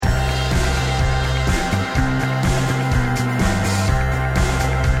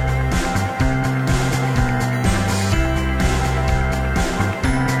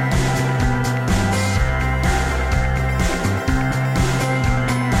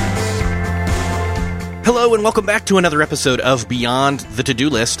Hello and welcome back to another episode of Beyond the To-Do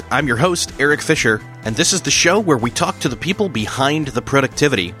List. I'm your host, Eric Fisher, and this is the show where we talk to the people behind the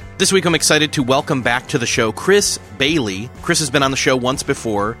productivity. This week I'm excited to welcome back to the show Chris Bailey. Chris has been on the show once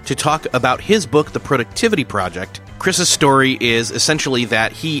before to talk about his book, The Productivity Project. Chris's story is essentially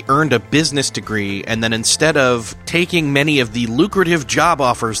that he earned a business degree, and then instead of taking many of the lucrative job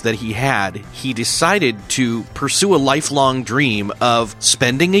offers that he had, he decided to pursue a lifelong dream of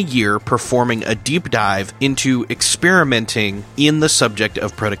spending a year performing a deep dive into experimenting in the subject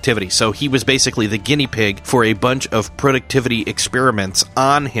of productivity. So he was basically the guinea pig for a bunch of productivity experiments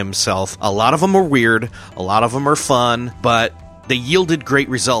on himself. A lot of them are weird, a lot of them are fun, but they yielded great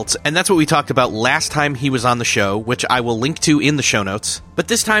results, and that's what we talked about last time he was on the show, which I will link to in the show notes. But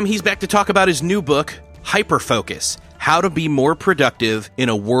this time he's back to talk about his new book, Hyperfocus: How to Be More Productive in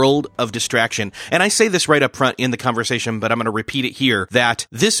a World of Distraction. And I say this right up front in the conversation, but I'm going to repeat it here, that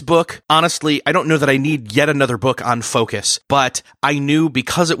this book, honestly, I don't know that I need yet another book on focus, but I knew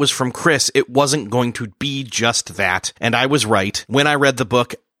because it was from Chris, it wasn't going to be just that. And I was right. When I read the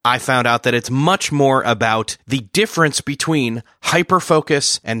book, I found out that it's much more about the difference between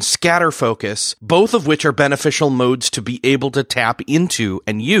hyperfocus and scatterfocus, both of which are beneficial modes to be able to tap into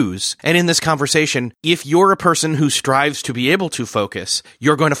and use. And in this conversation, if you're a person who strives to be able to focus,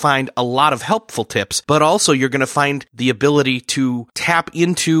 you're going to find a lot of helpful tips, but also you're going to find the ability to tap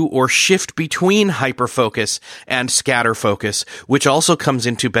into or shift between hyperfocus and scatterfocus, which also comes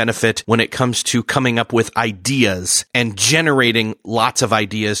into benefit when it comes to coming up with ideas and generating lots of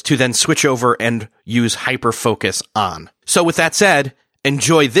ideas to then switch over and use hyperfocus on. So with that said,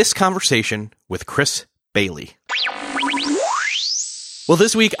 enjoy this conversation with Chris Bailey. Well,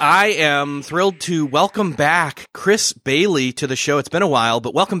 this week I am thrilled to welcome back Chris Bailey to the show. It's been a while,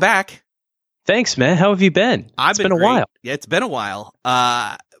 but welcome back. Than's, man. How have you been? It's been a while. Yeah, it's been a while.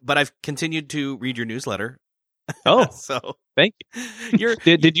 But I've continued to read your newsletter. Oh, so thank you.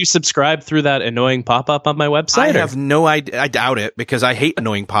 Did you subscribe through that annoying pop-up on my website? I have no idea. I doubt it, because I hate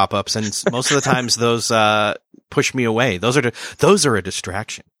annoying pop-ups, and most of the times those push me away. Those are a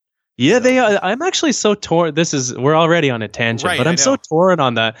distraction. Yeah, they are. I'm actually so torn. We're already on a tangent, right, but I'm so torn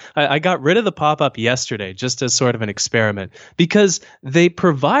on that. I got rid of the pop-up yesterday just as sort of an experiment, because they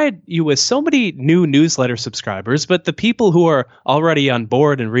provide you with so many new newsletter subscribers, but the people who are already on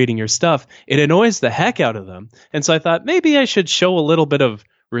board and reading your stuff, it annoys the heck out of them. And so I thought maybe I should show a little bit of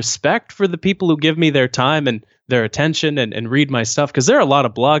respect for the people who give me their time and their attention and read my stuff, because there are a lot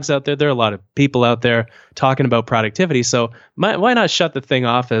of blogs out there. There are a lot of people out there talking about productivity. So why not shut the thing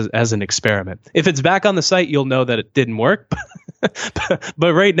off as an experiment? If it's back on the site, you'll know that it didn't work.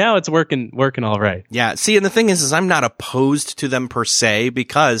 But right now it's working all right. Yeah. See, and the thing is I'm not opposed to them per se,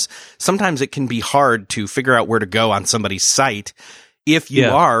 because sometimes it can be hard to figure out where to go on somebody's site. If you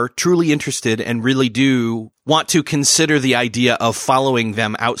are truly interested and really do want to consider the idea of following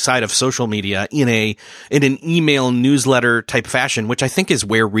them outside of social media in an email newsletter type fashion, which I think is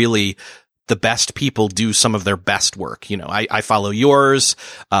where really the best people do some of their best work. You know, I follow yours,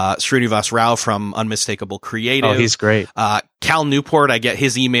 Srinivas Rao from Unmistakable Creative. Oh, he's great. Cal Newport, I get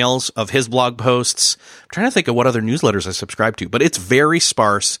his emails of his blog posts. I'm trying to think of what other newsletters I subscribe to, but it's very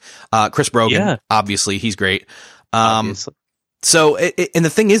sparse. Chris Brogan, obviously, he's great. Obviously. So, and the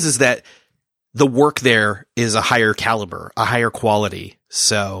thing is that the work there is a higher caliber, a higher quality.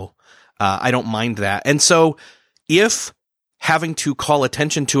 So, I don't mind that. And so if having to call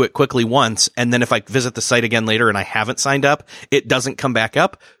attention to it quickly once, and then if I visit the site again later and I haven't signed up, it doesn't come back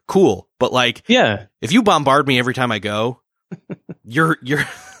up, cool. But if you bombard me every time I go, you're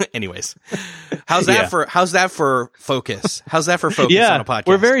anyways. How's that for focus? How's that for focus on a podcast?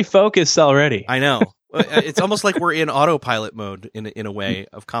 We're very focused already. I know. It's almost like we're in autopilot mode in a way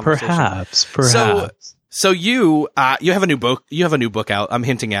of conversation. Perhaps. So you have a new book. You have a new book out. I'm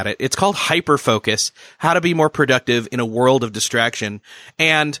hinting at it. It's called Hyperfocus: How to Be More Productive in a World of Distraction.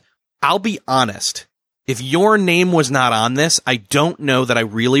 And I'll be honest, if your name was not on this, I don't know that I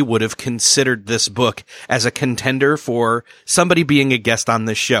really would have considered this book as a contender for somebody being a guest on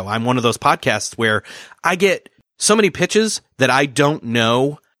this show. I'm one of those podcasts where I get so many pitches that I don't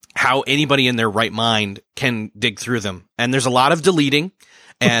know how anybody in their right mind can dig through them. And there's a lot of deleting.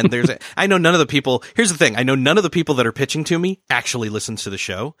 And I know none of the people, here's the thing, I know none of the people that are pitching to me actually listen to the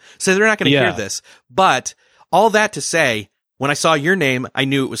show. So they're not going to hear this. But all that to say, when I saw your name, I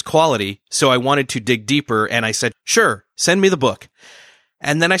knew it was quality. So I wanted to dig deeper, and I said, sure, send me the book.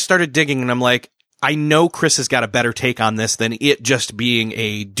 And then I started digging, and I'm like, I know Chris has got a better take on this than it just being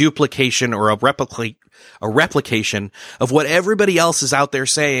a duplication or a replication of what everybody else is out there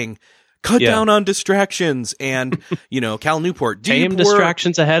saying. cut down on distractions, and Cal Newport, tame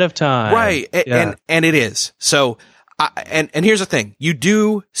distractions ahead of time, right? And it is so. And here's the thing: you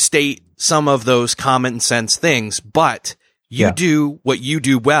do state some of those common sense things, but you do what you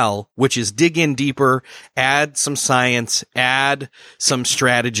do well, which is dig in deeper, add some science, add some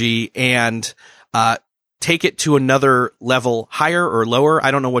strategy, and take it to another level, higher or lower.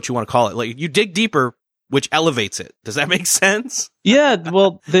 I don't know what you want to call it. Like, you dig deeper, which elevates it. Does that make sense? Yeah.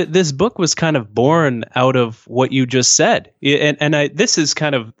 Well, this book was kind of born out of what you just said. This is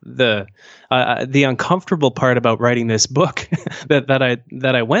kind of the uncomfortable part about writing this book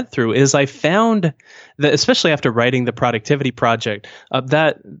that I went through is I found that, especially after writing the Productivity Project,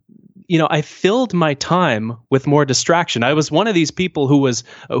 that I filled my time with more distraction. I was one of these people who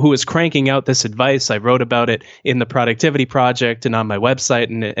was cranking out this advice. I wrote about it in the Productivity Project and on my website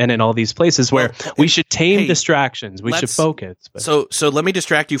and in all these places where we should tame distractions. We should focus. So let me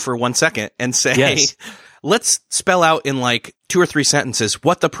distract you for 1 second and say, yes. Let's spell out in like 2 or 3 sentences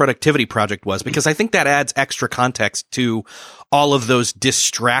what the Productivity Project was, because I think that adds extra context to all of those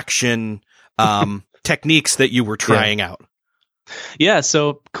distraction techniques that you were trying out. Yeah,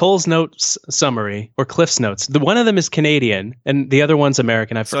 so Cole's Notes summary, or Cliff's Notes. One of them is Canadian, and the other one's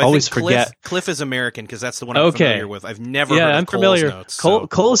American. I always forget. Cliff is American, because that's the one I'm familiar with. I've never heard of I'm Cole's familiar. Notes.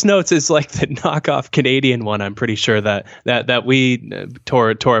 Cole's Notes is like the knockoff Canadian one, I'm pretty sure, that we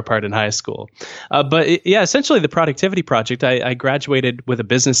tore apart in high school. Essentially the Productivity Project, I graduated with a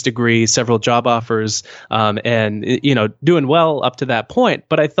business degree, several job offers, and doing well up to that point.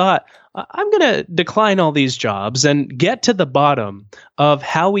 But I thought, I'm going to decline all these jobs and get to the bottom of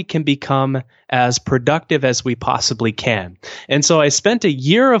how we can become as productive as we possibly can. And so I spent a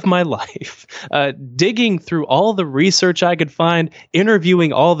year of my life digging through all the research I could find,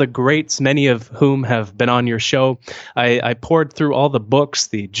 interviewing all the greats, many of whom have been on your show. I poured through all the books,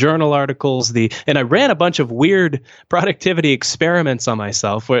 the journal articles, and I ran a bunch of weird productivity experiments on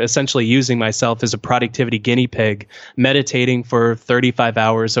myself, where essentially using myself as a productivity guinea pig, meditating for 35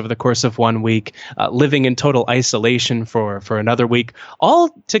 hours over the course of 1 week, living in total isolation for another week, all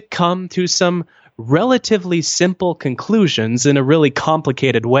to come to some relatively simple conclusions in a really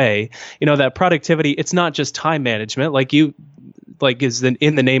complicated way. That productivity, it's not just time management, is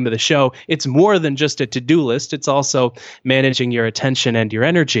in the name of the show. It's more than just a to-do list. It's also managing your attention and your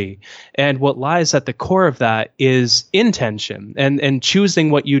energy. And what lies at the core of that is intention and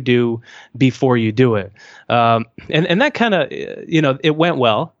choosing what you do before you do it. And that kind of, it went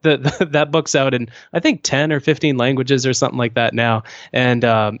well. That book's out in, I think, 10 or 15 languages or something like that now. And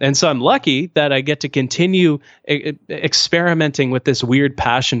so I'm lucky that I get to continue experimenting with this weird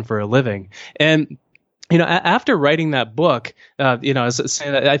passion for a living. And after writing that book,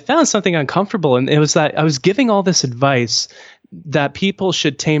 I found something uncomfortable, and it was that I was giving all this advice that people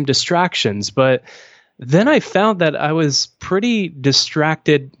should tame distractions, but then I found that I was pretty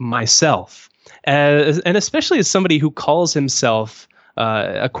distracted myself, and especially as somebody who calls himself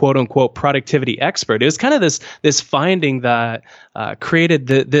a quote unquote productivity expert. It was kind of this finding that created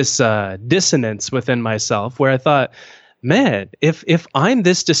this dissonance within myself, where I thought, man, if I'm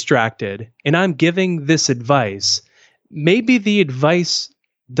this distracted and I'm giving this advice, maybe the advice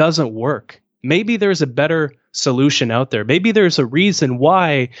doesn't work. Maybe there's a better solution out there. Maybe there's a reason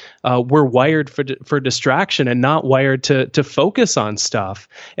why we're wired for distraction and not wired to focus on stuff.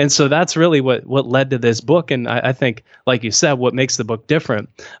 And so that's really what led to this book. And I think, like you said, what makes the book different.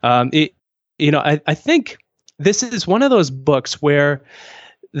 I think this is one of those books where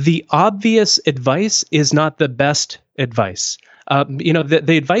the obvious advice is not the best advice.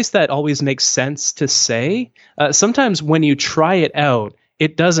 The advice that always makes sense to say, sometimes when you try it out,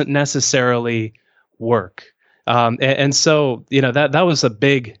 it doesn't necessarily work. And so, that was a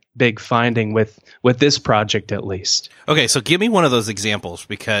big finding with this project, at least. Okay, so give me one of those examples,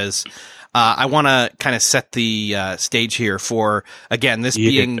 because I want to kind of set the stage here for, again, this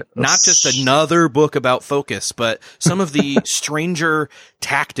being not just another book about focus, but some of the stranger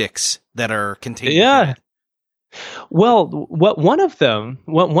tactics that are contained. Yeah. Well,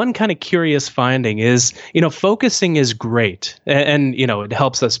 one kind of curious finding is, focusing is great and it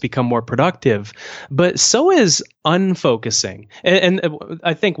helps us become more productive, but so is unfocusing. And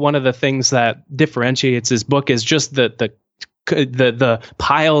I think one of the things that differentiates this book is just the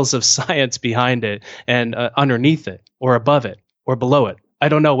piles of science behind it and underneath it or above it or below it I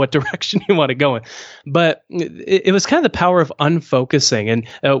don't know what direction you want to go in. But it was kind of the power of unfocusing. And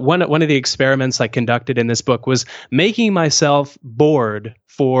one of the experiments I conducted in this book was making myself bored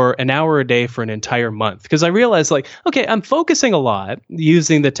for an hour a day for an entire month. Because I realized, like, okay, I'm focusing a lot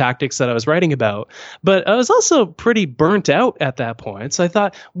using the tactics that I was writing about, but I was also pretty burnt out at that point. So I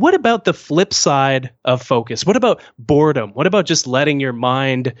thought, what about the flip side of focus? What about boredom? What about just letting your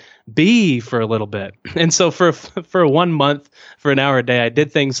mind be for a little bit? And so for 1 month, for an hour a day, I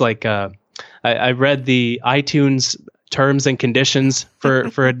did things like I read the iTunes terms and conditions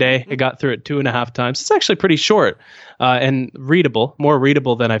for a day. I got through it 2.5 times. It's actually pretty short and readable, more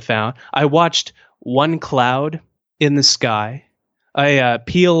readable than I found. I watched one cloud in the sky. I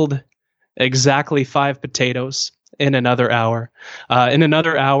peeled exactly 5 potatoes in another hour. In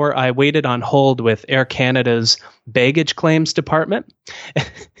another hour, I waited on hold with Air Canada's baggage claims department.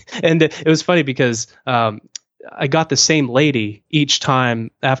 And it was funny because I got the same lady each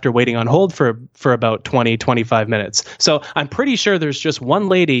time after waiting on hold for about 20, 25 minutes. So I'm pretty sure there's just one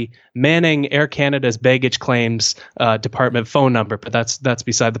lady manning Air Canada's baggage claims department phone number, but that's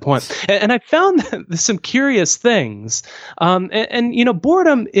beside the point. And I found some curious things. And you know,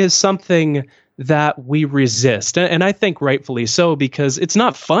 boredom is something that we resist. And I think rightfully so, because it's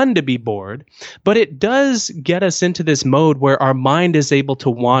not fun to be bored, but it does get us into this mode where our mind is able to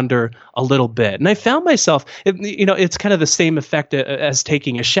wander a little bit. And I found myself, it's kind of the same effect as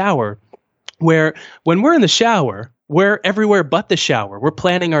taking a shower, where when we're in the shower, we're everywhere but the shower. We're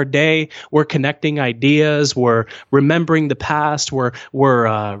planning our day. We're connecting ideas. We're remembering the past. We're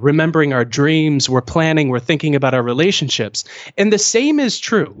remembering our dreams. We're planning. We're thinking about our relationships. And the same is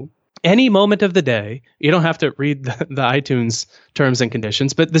true any moment of the day. You don't have to read the iTunes terms and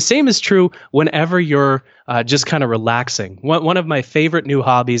conditions, but the same is true whenever you're just kind of relaxing. One of my favorite new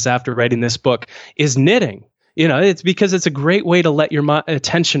hobbies after writing this book is knitting. You know, it's because it's a great way to let your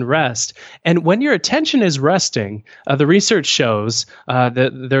attention rest. And when your attention is resting, the research shows that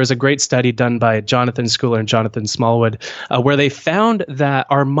there was a great study done by Jonathan Schooler and Jonathan Smallwood, where they found that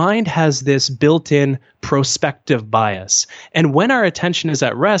our mind has this built-in prospective bias. And when our attention is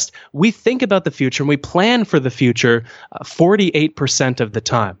at rest, we think about the future and we plan for the future 48% of the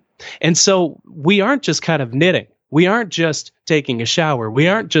time. And so we aren't just kind of knitting. We aren't just taking a shower. We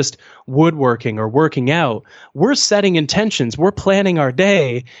aren't just woodworking or working out. We're setting intentions. We're planning our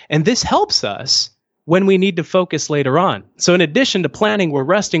day. And this helps us when we need to focus later on. So in addition to planning, we're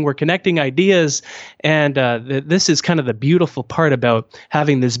resting, we're connecting ideas. And this is kind of the beautiful part about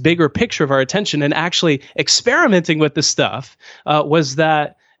having this bigger picture of our attention and actually experimenting with this stuff was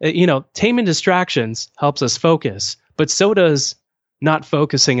that, taming distractions helps us focus, but so does not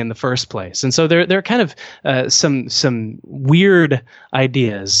focusing in the first place. And so there are kind of some weird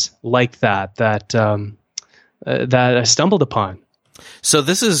ideas like that I stumbled upon. So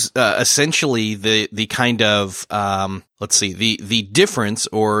this is essentially the kind of the difference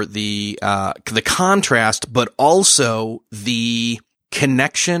or the contrast, but also the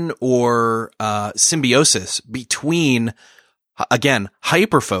connection or symbiosis between, again,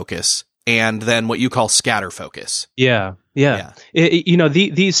 hyperfocus and then what you call scatterfocus. Yeah.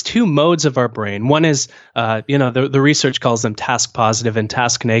 These two modes of our brain, one is, the research calls them task positive and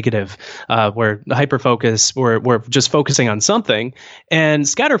task negative, where hyperfocus, we're just focusing on something, and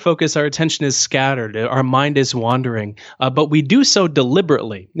scatterfocus, our attention is scattered, our mind is wandering, but we do so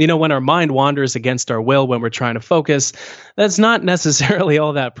deliberately. When our mind wanders against our will, when we're trying to focus, that's not necessarily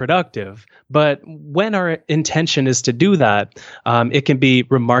all that productive. But when our intention is to do that, it can be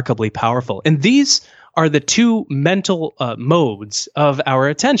remarkably powerful. And these are the two mental modes of our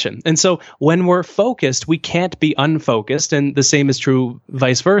attention. And so when we're focused, we can't be unfocused, and the same is true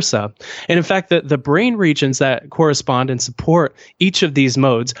vice versa. And in fact, the brain regions that correspond and support each of these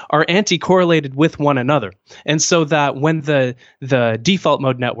modes are anti-correlated with one another. And so that when the default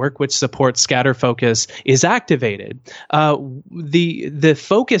mode network, which supports scatterfocus, is activated, the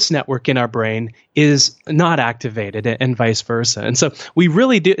focus network in our brain is not activated, and vice versa. And so we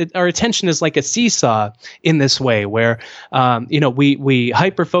really do, our attention is like a seesaw in this way, where we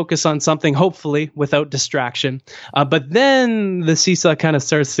hyper focus on something, hopefully without distraction, but then the seesaw kind of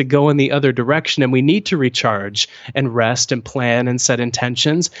starts to go in the other direction, and we need to recharge and rest and plan and set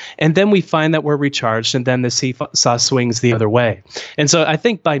intentions, and then we find that we're recharged, and then the seesaw swings the other way. And so I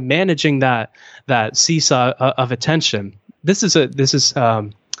think by managing that seesaw of attention, this is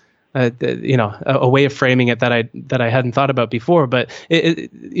a way of framing it that I hadn't thought about before. But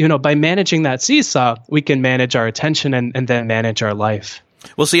by managing that seesaw, we can manage our attention and then manage our life.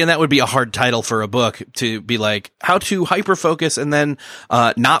 Well, see, and that would be a hard title for a book, to be like, how to hyperfocus and then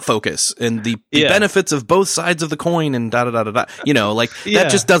not focus, and the benefits of both sides of the coin, and da-da-da-da-da. That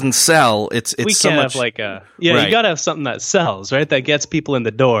just doesn't sell. It's we so can't much... have right. You got to have something that sells, right? That gets people in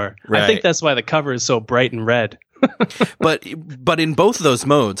the door. Right. I think that's why the cover is so bright and red. But in both of those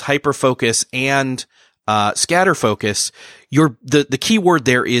modes, hyperfocus and scatterfocus, the key word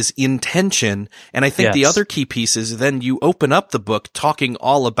there is intention. And I think the other key piece is then you open up the book talking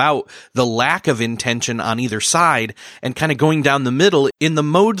all about the lack of intention on either side, and kind of going down the middle in the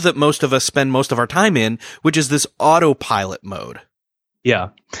mode that most of us spend most of our time in, which is this autopilot mode. Yeah.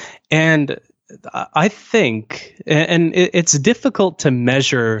 And I think, and it's difficult to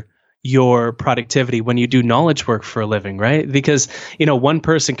measure your productivity when you do knowledge work for a living, right? Because, one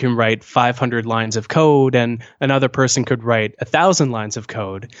person can write 500 lines of code and another person could write 1,000 lines of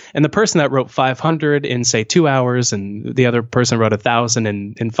code. And the person that wrote 500 in, say, 2 hours, and the other person wrote 1,000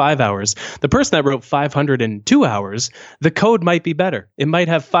 in 5 hours, the person that wrote 500 in 2 hours, the code might be better. It might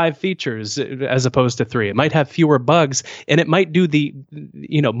have 5 features as opposed to 3. It might have fewer bugs, and it might do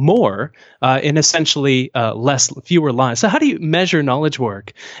more in essentially fewer lines. So how do you measure knowledge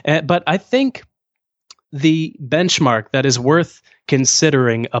work? But I think the benchmark that is worth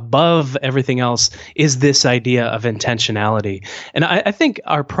considering above everything else is this idea of intentionality. And I think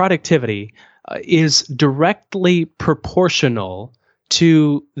our productivity is directly proportional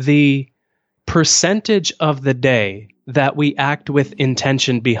to the percentage of the day that we act with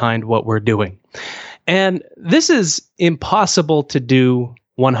intention behind what we're doing. And this is impossible to do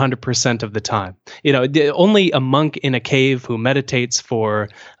 100% of the time. Only a monk in a cave who meditates for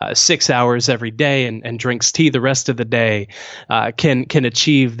 6 hours every day and drinks tea the rest of the day can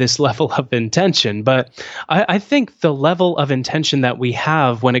achieve this level of intention. But I think the level of intention that we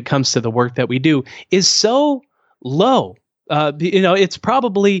have when it comes to the work that we do is so low. It's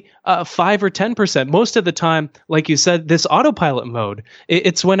probably 5 or 10%. Most of the time, like you said, this autopilot mode,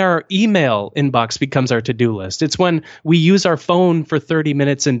 it's when our email inbox becomes our to-do list. It's when we use our phone for 30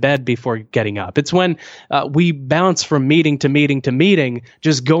 minutes in bed before getting up. It's when we bounce from meeting to meeting to meeting,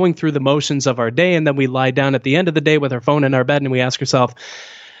 just going through the motions of our day, and then we lie down at the end of the day with our phone in our bed and we ask ourselves,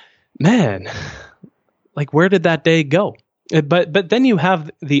 man, where did that day go? But then you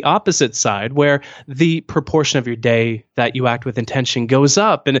have the opposite side where the proportion of your day that you act with intention goes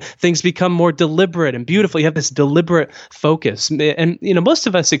up and things become more deliberate and beautiful. You have this deliberate focus. And, most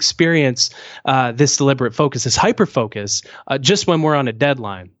of us experience this deliberate focus, this hyperfocus, just when we're on a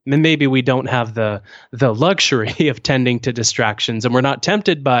deadline. And maybe we don't have the luxury of tending to distractions and we're not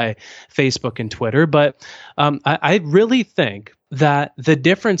tempted by Facebook and Twitter. But I really think that the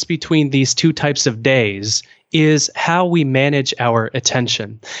difference between these two types of days is how we manage our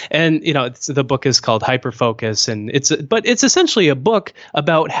attention. And, the book is called Hyperfocus, and it's essentially a book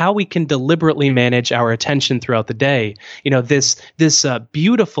about how we can deliberately manage our attention throughout the day. This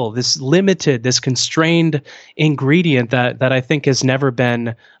beautiful, this limited, this constrained ingredient that I think has never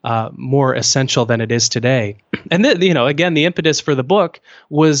been more essential than it is today. And again, the impetus for the book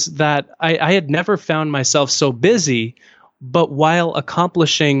was that I had never found myself so busy, but while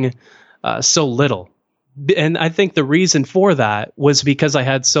accomplishing so little. And I think the reason for that was because I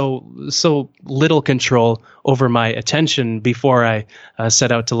had so little control over my attention before I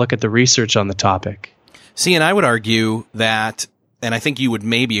set out to look at the research on the topic. See, and I would argue that, and I think you would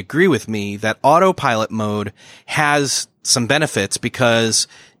maybe agree with me, that autopilot mode has some benefits because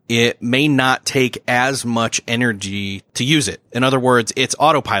it may not take as much energy to use it. In other words, it's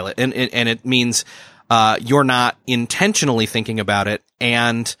autopilot, and it means you're not intentionally thinking about it.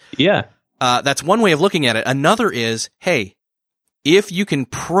 And that's one way of looking at it. Another is, hey, if you can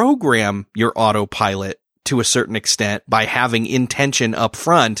program your autopilot to a certain extent by having intention up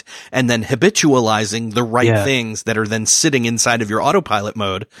front and then habitualizing the right things that are then sitting inside of your autopilot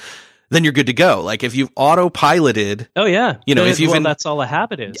mode, then you're good to go. If you've autopiloted. Oh yeah. If you've that's all a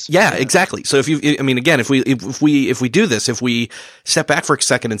habit is. Yeah, exactly. So again, if we do this, if we step back for a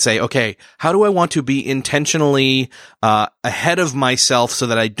second and say, okay, how do I want to be intentionally, ahead of myself so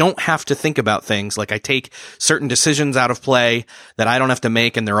that I don't have to think about things? I take certain decisions out of play that I don't have to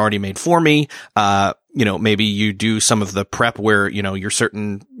make and they're already made for me. Maybe you do some of the prep where, you're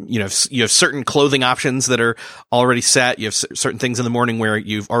certain, you have certain clothing options that are already set. You have certain things in the morning where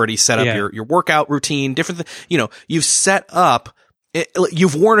you've already set up your workout routine, different you've set up,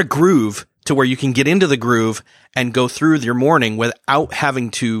 you've worn a groove to where you can get into the groove and go through your morning without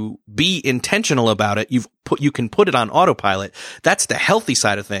having to be intentional about it. You can put it on autopilot. That's the healthy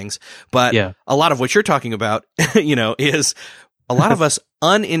side of things. But a lot of what you're talking about, is a lot of us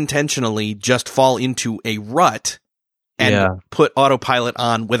unintentionally just fall into a rut and put autopilot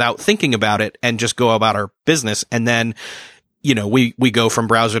on without thinking about it and just go about our business. And then, we go from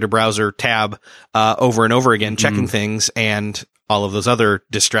browser to browser tab, over and over again, checking things and all of those other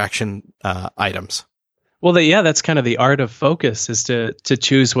distraction, items. Well, that's kind of the art of focus, is to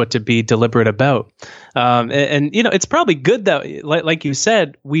choose what to be deliberate about. And it's probably good that, like you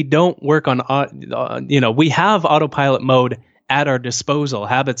said, we don't work on, we have autopilot mode at our disposal.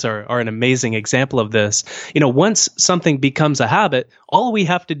 Habits are an amazing example of this. Once something becomes a habit, all we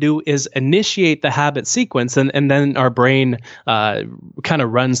have to do is initiate the habit sequence, and then our brain kind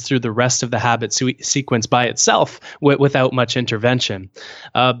of runs through the rest of the habit sequence by itself without much intervention.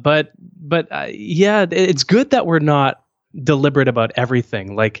 But it's good that we're not deliberate about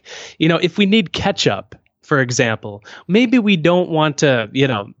everything. Like, if we need ketchup, for example, maybe we don't want to,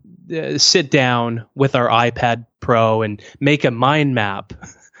 sit down with our iPad Pro and make a mind map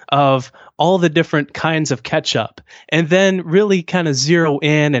of all the different kinds of ketchup, and then really kind of zero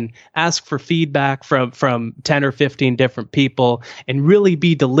in and ask for feedback from 10 or 15 different people, and really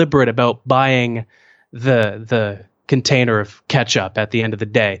be deliberate about buying the container of ketchup at the end of the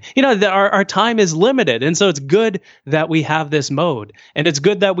day. Our time is limited, and so it's good that we have this mode, and it's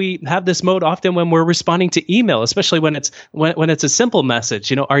good that we have this mode often when we're responding to email, especially when it's a simple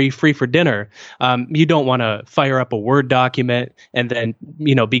message. Are you free for dinner? You don't want to fire up a Word document and then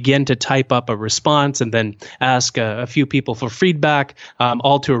begin to type up a response and then ask a few people for feedback,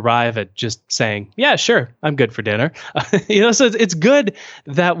 all to arrive at just saying, yeah, sure, I'm good for dinner. So it's good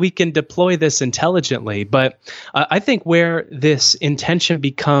that we can deploy this intelligently, but I think where this intention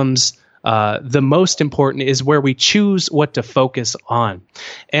becomes the most important is where we choose what to focus on.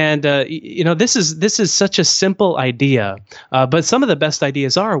 And this is such a simple idea, but some of the best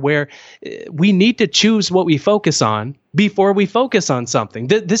ideas are where we need to choose what we focus on before we focus on something.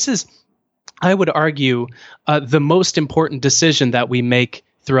 This is, I would argue, the most important decision that we make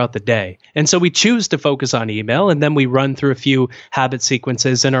throughout the day. And so we choose to focus on email, and then we run through a few habit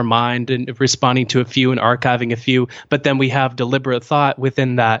sequences in our mind and responding to a few and archiving a few, but then we have deliberate thought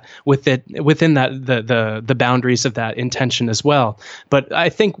within the boundaries of that intention as well. But I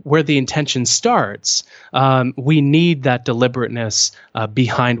think where the intention starts, we need that deliberateness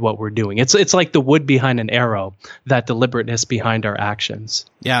behind what we're doing. It's like the wood behind an arrow, that deliberateness behind our actions.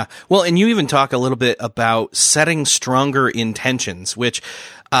 Yeah. Well, and you even talk a little bit about setting stronger intentions, which,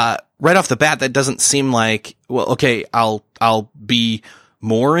 right off the bat, that doesn't seem like, well, okay, I'll be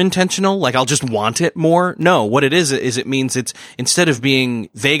more intentional. Like, I'll just want it more. No, what it is it means it's, instead of being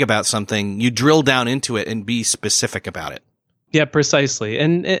vague about something, you drill down into it and be specific about it. Yeah, precisely.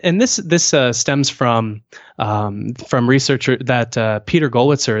 And this stems from research that Peter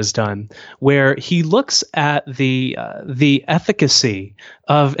Gollwitzer has done, where he looks at the efficacy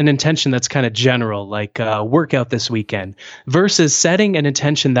of an intention that's kind of general, like work out this weekend, versus setting an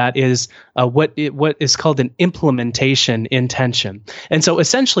intention that is what is called an implementation intention. And so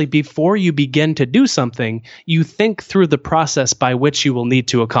essentially, before you begin to do something, you think through the process by which you will need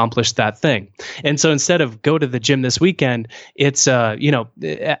to accomplish that thing. And so instead of go to the gym this weekend, it's at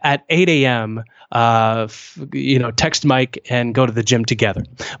 8 a.m. Text Mike and go to the gym together.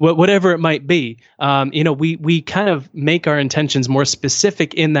 Whatever it might be, we kind of make our intentions more specific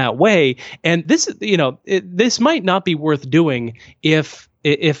in that way. And this, this might not be worth doing if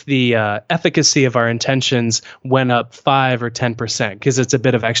the efficacy of our intentions went up 5 or 10%, because it's a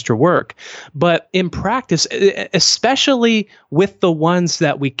bit of extra work. But in practice, especially with the ones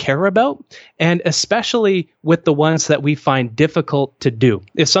that we care about, and especially with the ones that we find difficult to do.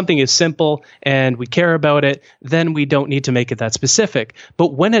 If something is simple and we care about it, then we don't need to make it that specific.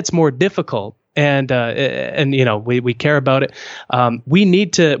 But when it's more difficult, and we care about it, we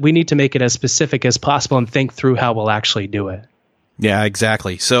need to make it as specific as possible and think through how we'll actually do it. Yeah,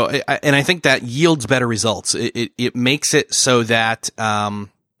 exactly. So, and I think that yields better results. It makes it so that,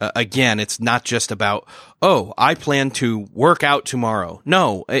 again, it's not just about, oh, I plan to work out tomorrow.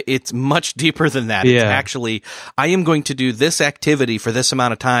 No, it's much deeper than that. Yeah. It's actually, I am going to do this activity for this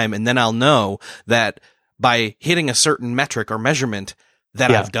amount of time, and then I'll know that by hitting a certain metric or measurement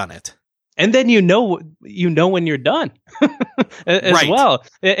that I've done it. And then you know when you're done as right. well.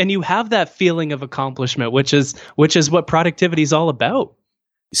 And you have that feeling of accomplishment, which is what productivity is all about.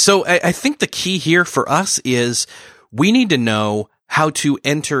 So I think the key here for us is we need to know how to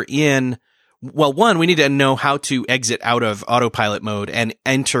enter in. Well, one, we need to know how to exit out of autopilot mode and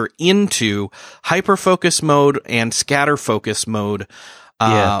enter into hyperfocus mode and scatterfocus mode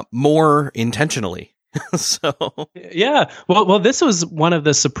more intentionally. So yeah, well, this was one of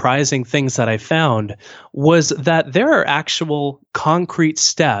the surprising things that I found, was that there are actual concrete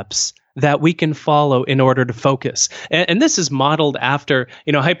steps that we can follow in order to focus. And this is modeled after,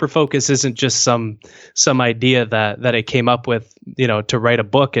 hyperfocus isn't just some idea that I came up with, to write a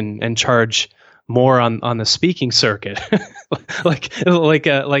book and charge more on the speaking circuit,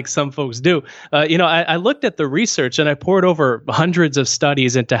 like some folks do. I looked at the research and I poured over hundreds of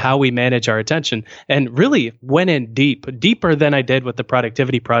studies into how we manage our attention, and really went in deeper than I did with the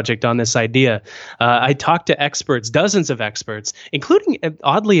Productivity Project on this idea. I talked to experts, dozens of experts, including,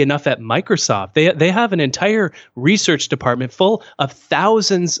 oddly enough, at Microsoft. They have an entire research department full of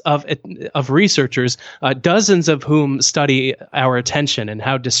thousands of researchers, dozens of whom study our attention and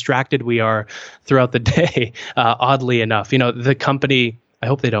how distracted we are throughout the day. Oddly enough, the company, I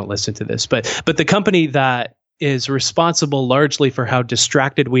hope they don't listen to this, but the company that is responsible largely for how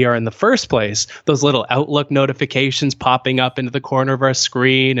distracted we are in the first place, those little Outlook notifications popping up into the corner of our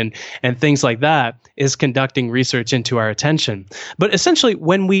screen and things like that, is conducting research into our attention. But essentially,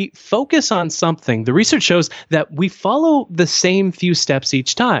 when we focus on something, the research shows that we follow the same few steps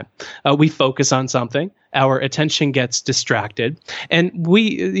each time. We focus on something, our attention gets distracted. And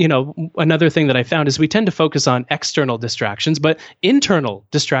another thing that I found is we tend to focus on external distractions, but internal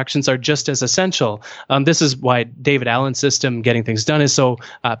distractions are just as essential. This is why David Allen's system, Getting Things Done, is so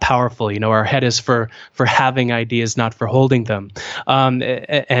powerful. Our head is for having ideas, not for holding them.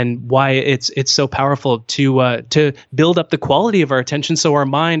 And why it's so powerful to build up the quality of our attention so our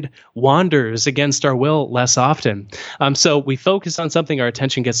mind wanders against our will less often. So we focus on something, our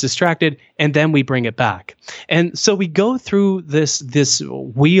attention gets distracted, and then we bring it back. And so we go through this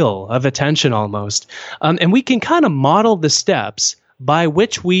wheel of attention almost, and we can kind of model the steps by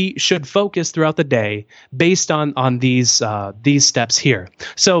which we should focus throughout the day based on these steps here.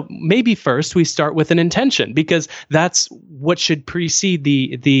 So maybe first we start with an intention, because that's what should precede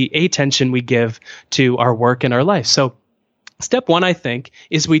the attention we give to our work and our life. So step one, I think,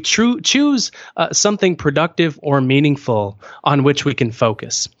 is we choose something productive or meaningful on which we can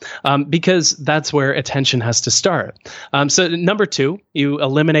focus, because that's where attention has to start. So number two, you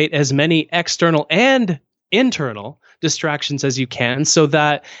eliminate as many external and internal distractions as you can, so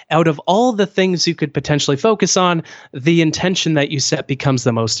that out of all the things you could potentially focus on, the intention that you set becomes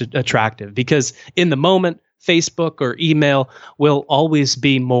the most attractive. Because in the moment, Facebook or email will always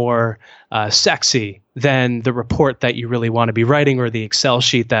be more sexy than the report that you really want to be writing, or the Excel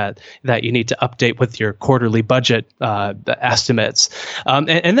sheet that you need to update with your quarterly budget estimates.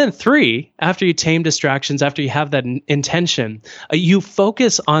 And then three, after you tame distractions, after you have that intention, you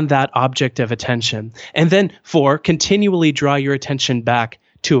focus on that object of attention. And then four, continually draw your attention back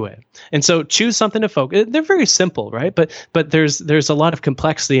to it. And so choose something to focus. They're very simple, right? But there's a lot of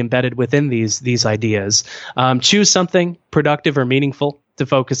complexity embedded within these ideas. Choose something productive or meaningful to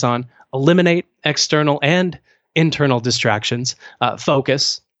focus on. Eliminate external and internal distractions.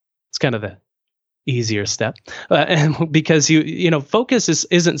 Focus. It's kind of the easier step, and because focus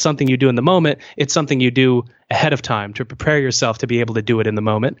isn't something you do in the moment. It's something you do ahead of time to prepare yourself to be able to do it in the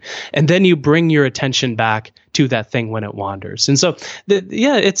moment, and then you bring your attention back to that thing when it wanders. And so,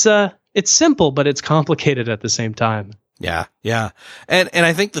 it's simple, but it's complicated at the same time. Yeah. And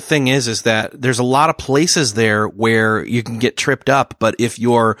I think the thing is that there's a lot of places there where you can get tripped up, but if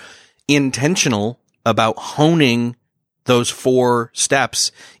you're intentional about honing those 4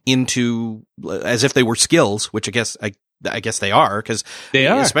 steps into as if they were skills, which I guess they are, because they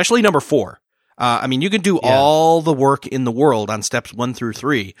are, especially number 4. You can do all the work in the world on steps 1 through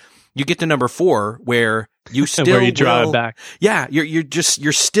 3. You get to number 4 where you still where you draw it back. Yeah,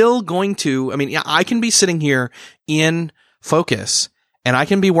 you're still going to. I can be sitting here in focus, and I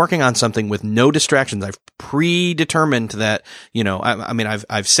can be working on something with no distractions. I've predetermined that,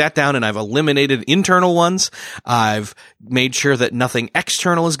 I've sat down and I've eliminated internal ones. I've made sure that nothing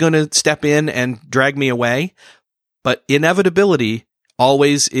external is going to step in and drag me away. But inevitability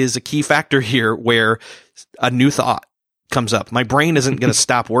always is a key factor here, where a new thought comes up. My brain isn't going to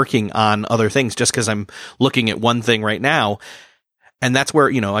stop working on other things just because I'm looking at one thing right now. And that's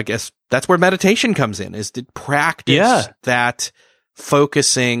where, I guess that's where meditation comes in, is to practice that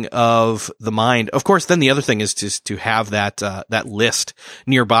focusing of the mind. Of course, then the other thing is to have that list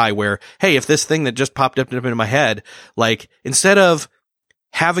nearby where, hey, if this thing that just popped up into my head, like, instead of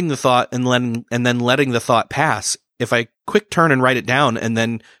having the thought and then letting the thought pass, if I quick turn and write it down and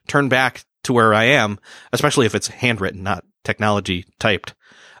then turn back to where I am, especially if it's handwritten, not technology typed,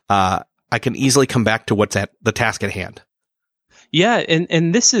 I can easily come back to what's at the task at hand. Yeah,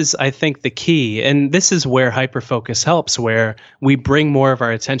 and this is, I think, the key. And this is where hyperfocus helps, where we bring more of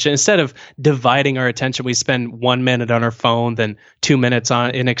our attention. Instead of dividing our attention, we spend 1 minute on our phone, then 2 minutes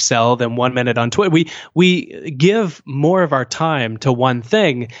in Excel, then 1 minute on Twitter. We give more of our time to one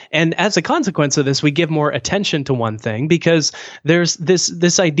thing. And as a consequence of this, we give more attention to one thing because there's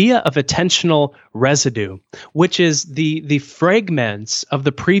this idea of attentional residue, which is the fragments of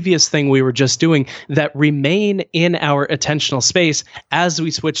the previous thing we were just doing that remain in our attentional space as we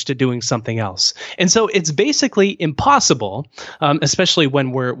switch to doing something else. And so it's basically impossible, especially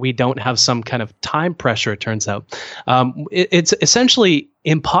when we don't have some kind of time pressure, it turns out. It's essentially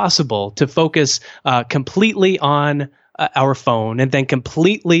impossible to focus completely on our phone and then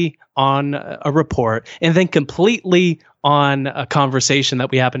completely on a report and then completely on a conversation that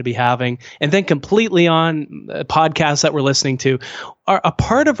we happen to be having and then completely on a podcast that we're listening to. A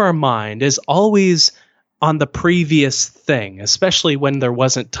part of our mind is always on the previous thing, especially when there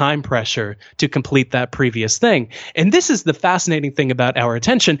wasn't time pressure to complete that previous thing. And this is the fascinating thing about our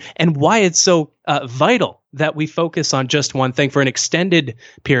attention and why it's so vital that we focus on just one thing for an extended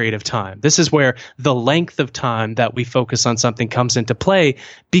period of time. This is where the length of time that we focus on something comes into play,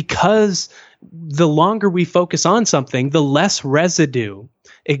 because the longer we focus on something, the less residue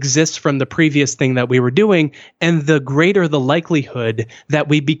exists from the previous thing that we were doing, and the greater the likelihood that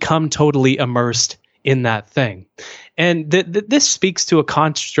we become totally immersed in that thing. And this speaks to a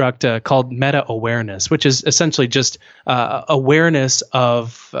construct called meta-awareness, which is essentially just awareness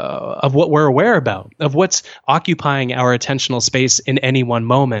of what we're aware about, of what's occupying our attentional space in any one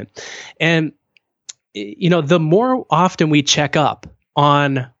moment. And, the more often we check up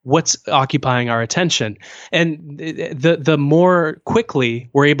on what's occupying our attention, and the more quickly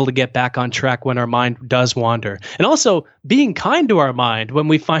we're able to get back on track when our mind does wander. And also being kind to our mind when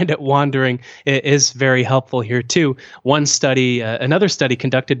we find it wandering is very helpful here too. Another study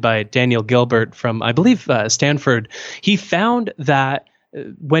conducted by Daniel Gilbert from, I believe, Stanford, he found that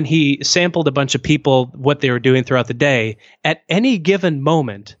when he sampled a bunch of people what they were doing throughout the day, at any given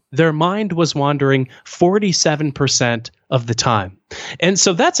moment, their mind was wandering 47% of the time. And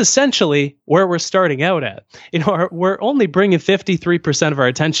so that's essentially where we're starting out at. We're only bringing 53% of our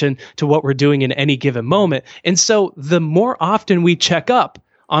attention to what we're doing in any given moment. And so the more often we check up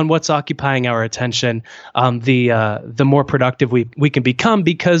on what's occupying our attention, the more productive we can become,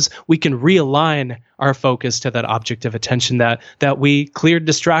 because we can realign our focus to that object of attention that we cleared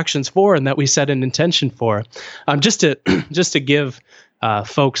distractions for and that we set an intention for. Just to give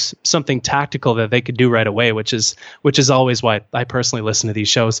folks something tactical that they could do right away, which is always why I personally listen to these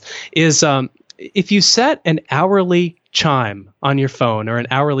shows, is if you set an hourly chime on your phone or an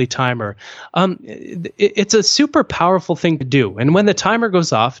hourly timer, it's a super powerful thing to do. And when the timer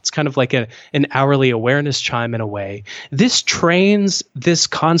goes off, it's kind of like an hourly awareness chime in a way. This trains this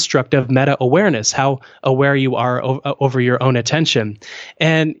construct of meta-awareness, how aware you are over your own attention.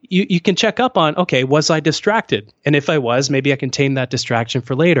 And you can check up on, okay, was I distracted? And if I was, maybe I can tame that distraction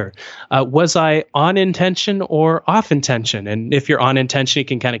for later. Was I on intention or off intention? And if you're on intention, you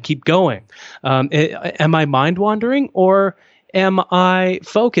can kind of keep going. Am I mind wandering, or am I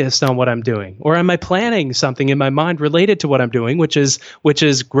focused on what I'm doing? Or am I planning something in my mind related to what I'm doing, which is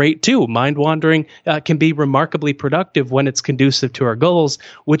great too. Mind wandering can be remarkably productive when it's conducive to our goals,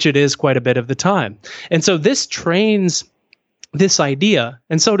 which it is quite a bit of the time. And so this trains this idea,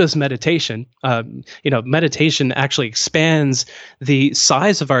 and so does meditation. Meditation actually expands the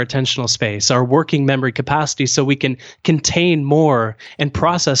size of our attentional space, our working memory capacity, so we can contain more and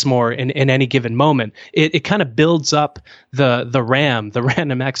process more in any given moment. It kind of builds up the RAM, the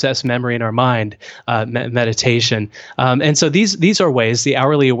random access memory in our mind, meditation. And so these are ways, the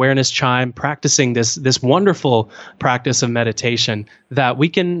hourly awareness chime, practicing this wonderful practice of meditation, that we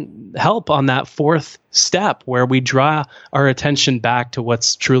can help on that fourth step where we draw our attention back to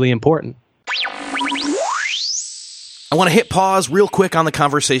what's truly important. I want to hit pause real quick on the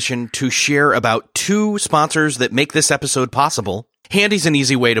conversation to share about two sponsors that make this episode possible. Handy's an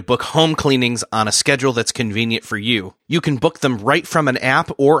easy way to book home cleanings on a schedule that's convenient for you. You can book them right from an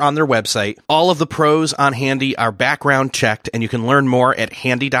app or on their website. All of the pros on Handy are background checked, and you can learn more at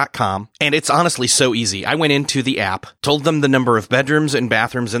handy.com. And it's honestly so easy. I went into the app, told them the number of bedrooms and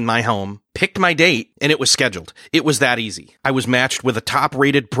bathrooms in my home, picked my date, and it was scheduled. It was that easy. I was matched with a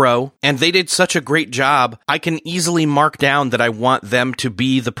top-rated pro, and they did such a great job, I can easily mark down that I want them to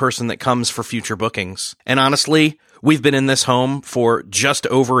be the person that comes for future bookings. And honestly, we've been in this home for just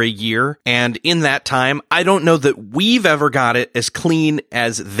over a year, and in that time, I don't know that we've ever got it as clean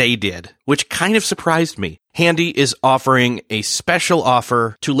as they did, which kind of surprised me. Handy is offering a special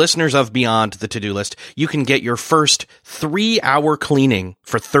offer to listeners of Beyond the To-Do List. You can get your first 3-hour cleaning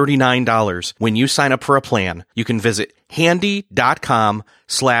for $39 when you sign up for a plan. You can visit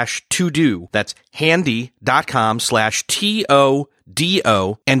handy.com/to-do. That's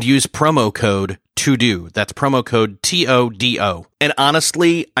handy.com/TODO and use promo code TODO. That's promo code TODO. And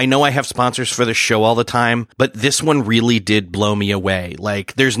honestly, I know I have sponsors for this show all the time, but this one really did blow me away.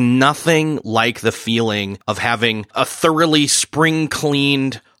 Like, there's nothing like the feeling of having a thoroughly spring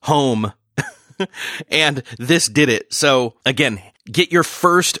cleaned home. And this did it. So again, get your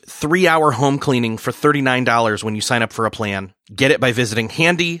first 3-hour home cleaning for $39 when you sign up for a plan. Get it by visiting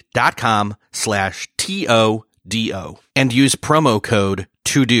handy.com/TODO and use promo code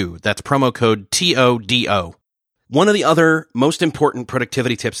TODO. That's promo code TODO. One of the other most important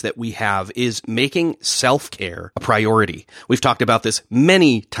productivity tips that we have is making self-care a priority. We've talked about this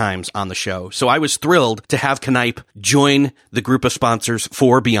many times on the show, so I was thrilled to have Knipe join the group of sponsors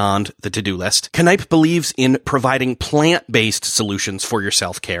for Beyond the To-Do List. Knipe believes in providing plant-based solutions for your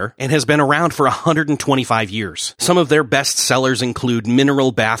self-care and has been around for 125 years. Some of their best sellers include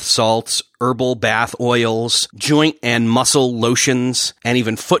mineral bath salts, herbal bath oils, joint and muscle lotions, and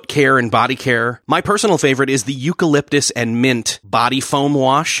even foot care and body care. My personal favorite is the eucalyptus and mint body foam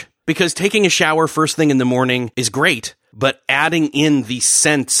wash, because taking a shower first thing in the morning is great, but adding in the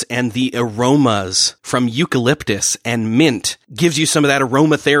scents and the aromas from eucalyptus and mint gives you some of that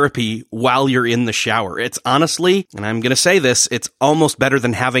aromatherapy while you're in the shower. It's honestly, and I'm going to say this, it's almost better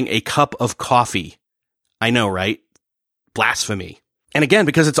than having a cup of coffee. I know, right? Blasphemy. And again,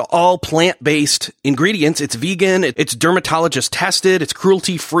 because it's all plant-based ingredients, it's vegan, it's dermatologist tested, it's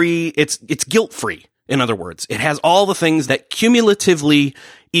cruelty-free, it's guilt-free. In other words, it has all the things that cumulatively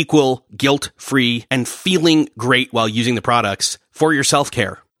equal guilt-free and feeling great while using the products for your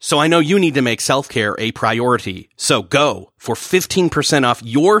self-care. So I know you need to make self-care a priority. So go for 15% off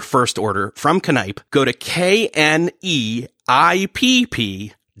your first order from Knipe. Go to KNEIPP.com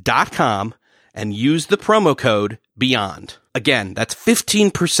and use the promo code BEYOND. Again, that's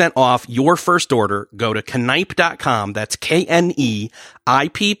 15% off your first order. Go to Knipe.com. That's KNEIPP.com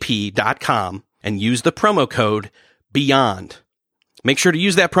and use the promo code BEYOND. Make sure to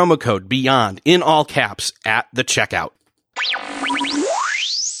use that promo code BEYOND in all caps at the checkout.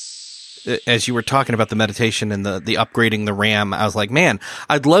 As you were talking about the meditation and the upgrading the RAM, I was like, man,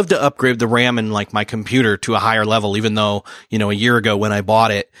 I'd love to upgrade the RAM in like my computer to a higher level, even though, a year ago when I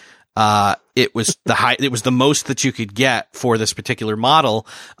bought it, it was the most that you could get for this particular model.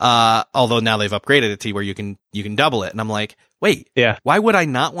 Although now they've upgraded it to where you can double it. And I'm like, wait, why would I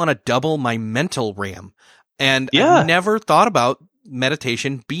not want to double my mental RAM? And I've never thought about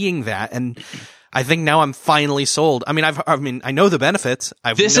meditation being that. And I think now I'm finally sold. I mean, I know the benefits.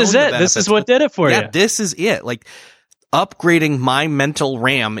 This is it. This is what did it for you. Yeah, this is it. Like, upgrading my mental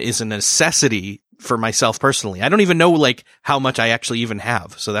RAM is a necessity for myself personally. I don't even know like how much I actually even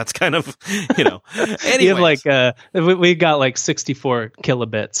have. So that's kind of, anyways. You have like, we got like 64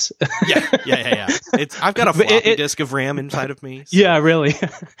 kilobits. Yeah. I've got a floppy disk of RAM inside of me. So. Yeah, really.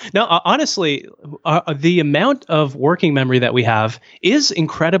 No, honestly, the amount of working memory that we have is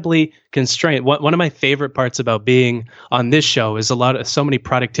incredibly constrained. One of my favorite parts about being on this show is so many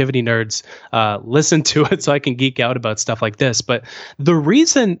productivity nerds listen to it, so I can geek out about stuff like this. But the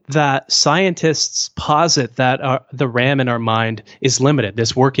reason that scientists posit that the RAM in our mind is limited,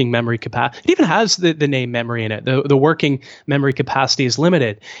 this working memory capacity, it even has the name memory in it, the working memory capacity is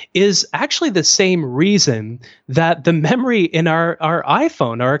limited, is actually the same reason that the memory in our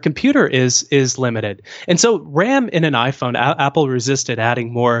iPhone, our computer is limited. And so RAM in an iPhone, Apple resisted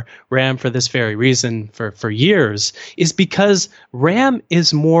adding more RAM for this very reason for years, is because RAM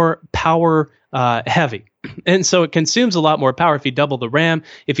is more power heavy. And so it consumes a lot more power. If you double the RAM,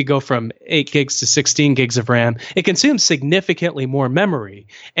 if you go from 8 gigs to 16 gigs of RAM, it consumes significantly more memory.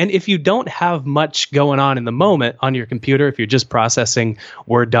 And if you don't have much going on in the moment on your computer, if you're just processing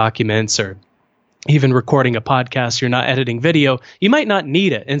Word documents or even recording a podcast, you're not editing video, you might not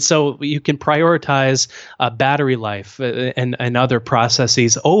need it. And so you can prioritize battery life and other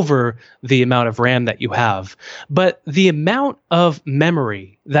processes over the amount of RAM that you have. But the amount of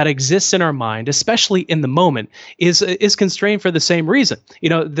memory that exists in our mind, especially in the moment, is constrained for the same reason.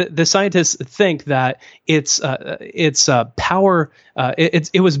 The scientists think that it's power.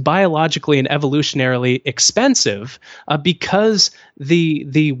 It was biologically and evolutionarily expensive because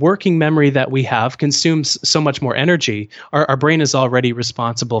the working memory that we have consumes so much more energy. Our brain is already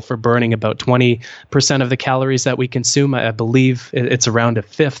responsible for burning about 20% of the calories that we consume. I believe it's around a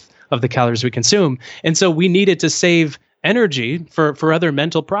fifth of the calories we consume. And so we needed to save energy for other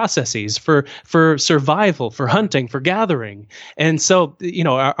mental processes, for survival, for hunting, for gathering. And so,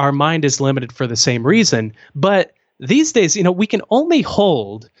 our mind is limited for the same reason. But these days, we can only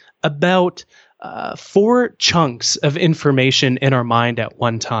hold about 4 chunks of information in our mind at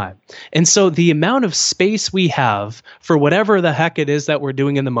one time. And so the amount of space we have for whatever the heck it is that we're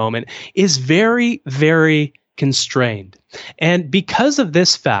doing in the moment is very, very constrained. And because of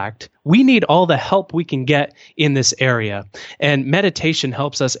this fact, we need all the help we can get in this area. And meditation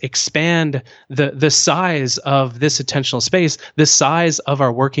helps us expand the size of this attentional space, the size of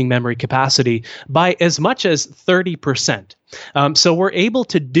our working memory capacity by as much as 30%. So we're able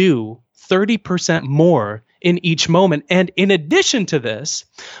to do 30% more in each moment. And in addition to this,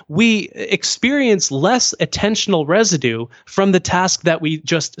 we experience less attentional residue from the task that we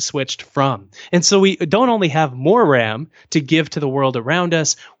just switched from. And so we don't only have more RAM to give to the world around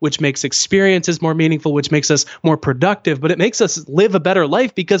us, which makes experiences more meaningful, which makes us more productive, but it makes us live a better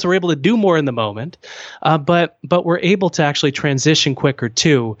life because we're able to do more in the moment. But we're able to actually transition quicker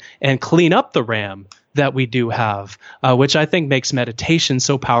too and clean up the RAM that we do have, which I think makes meditation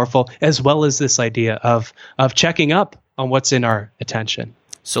so powerful, as well as this idea of checking up on what's in our attention.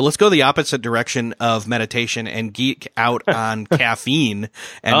 So let's go the opposite direction of meditation and geek out on caffeine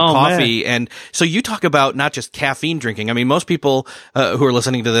and coffee. Man. And so you talk about not just caffeine drinking. I mean, most people who are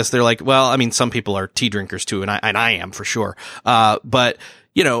listening to this, they're like, well, I mean, some people are tea drinkers too, and I am for sure. But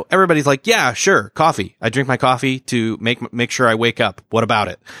everybody's like, yeah, sure, coffee. I drink my coffee to make sure I wake up. What about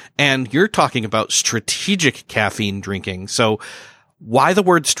it? And you're talking about strategic caffeine drinking. So why the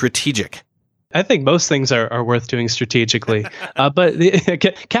word strategic? I think most things are worth doing strategically. But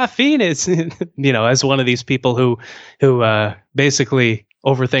caffeine is, as one of these people who basically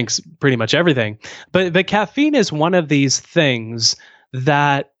overthinks pretty much everything. But caffeine is one of these things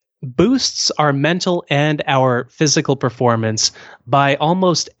that boosts our mental and our physical performance by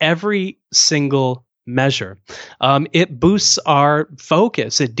almost every single measure. It boosts our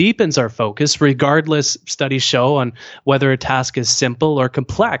focus. It deepens our focus, regardless, studies show, on whether a task is simple or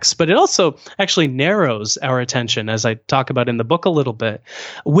complex. But it also actually narrows our attention, as I talk about in the book a little bit,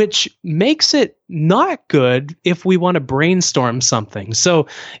 which makes it not good if we want to brainstorm something. So,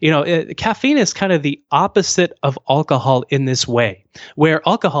 caffeine is kind of the opposite of alcohol in this way, where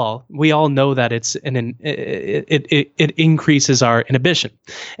alcohol, we all know that it increases our inhibition.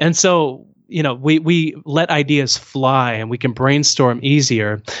 And so, we let ideas fly and we can brainstorm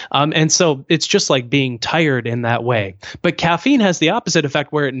easier. And so it's just like being tired in that way. But caffeine has the opposite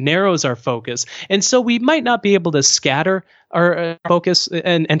effect, where it narrows our focus. And so we might not be able to scatter our focus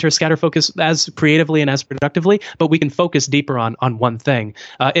and enter scatterfocus as creatively and as productively, but we can focus deeper on one thing.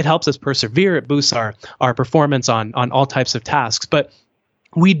 It helps us persevere. It boosts our performance on all types of tasks. But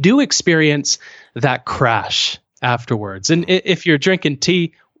we do experience that crash afterwards. And if you're drinking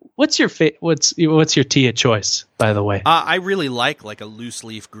tea, what's your tea of choice, by the way? I really like a loose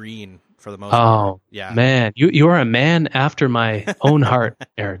leaf green for the most part. Oh, yeah, man, you are a man after my own heart,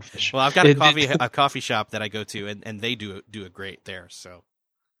 Eric Fisher. Well, I've got a coffee shop that I go to, and they do it great there. So.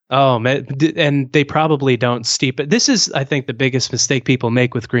 Oh, man, and they probably don't steep it. This is, I think, the biggest mistake people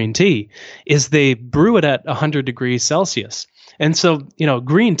make with green tea is they brew it at 100 degrees Celsius. And so,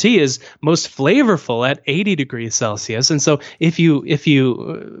 green tea is most flavorful at 80 degrees Celsius. And so if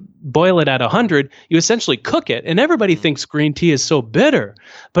you boil it at 100, you essentially cook it. And everybody thinks green tea is so bitter,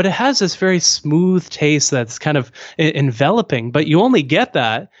 but it has this very smooth taste that's kind of enveloping. But you only get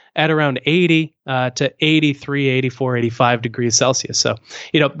that at around 80 to 83, 84, 85 degrees Celsius. So,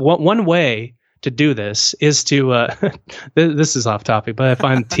 one way to do this is to this is off topic, but I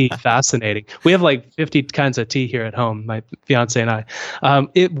find tea fascinating. We have like 50 kinds of tea here at home, my fiance and I.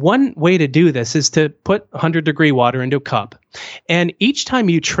 One way to do this is to put 100-degree water into a cup, and each time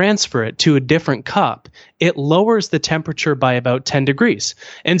you transfer it to a different cup, it lowers the temperature by about 10 degrees.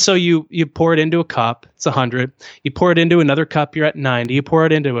 And so you pour it into a cup, it's 100. You pour it into another cup, you're at 90. You pour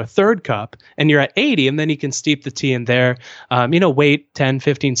it into a third cup, and you're at 80, and then you can steep the tea in there. Wait 10,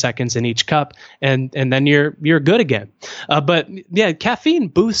 15 seconds in each cup, and then you're good again. But yeah, caffeine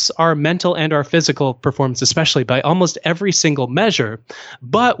boosts our mental and our physical performance, especially by almost every single measure.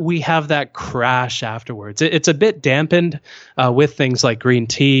 But we have that crash afterwards. It's a bit dampened with things like green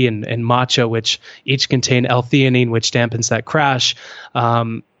tea and matcha, which each contain L-theanine, which dampens that crash.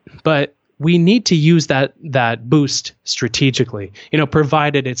 But we need to use that boost strategically,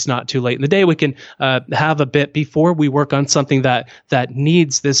 provided it's not too late in the day. We can have a bit before we work on something that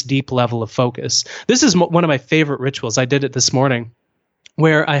needs this deep level of focus. This is one of my favorite rituals. I did it this morning.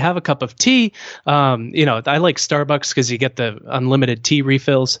 where I have a cup of tea. I like Starbucks because you get the unlimited tea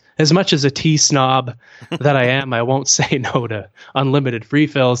refills. As much as a tea snob that I am, I won't say no to unlimited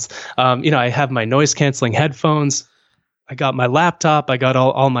refills. I have my noise canceling headphones. I got my laptop. I got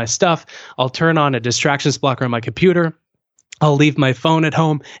all my stuff. I'll turn on a distractions blocker on my computer. I'll leave my phone at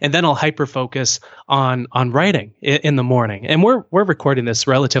home, and then I'll hyperfocus on writing in the morning. And we're recording this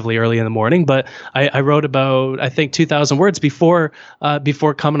relatively early in the morning, but I wrote about, I think, 2,000 words before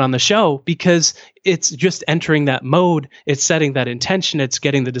coming on the show, because it's just entering that mode. It's setting that intention. It's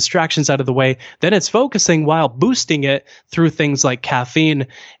getting the distractions out of the way. Then it's focusing while boosting it through things like caffeine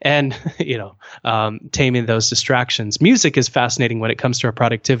and, taming those distractions. Music is fascinating when it comes to our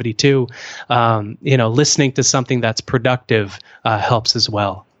productivity too. Listening to something that's productive helps as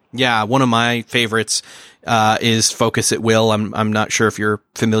well. Yeah, one of my favorites is Focus at Will. I'm not sure if you're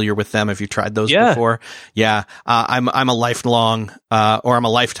familiar with them. Have you tried those before? Yeah, I'm a lifelong or I'm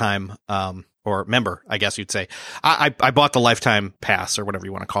a lifetime or member, I guess you'd say. I bought the lifetime pass, or whatever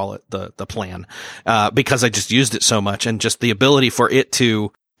you want to call it, the plan, because I just used it so much, and just the ability for it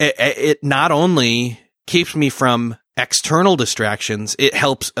not only keeps me from external distractions, it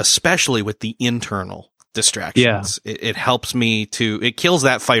helps especially with the internal distractions. Yeah. It helps me it kills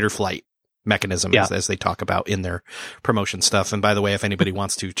that fight or flight mechanism, as they talk about in their promotion stuff. And by the way, if anybody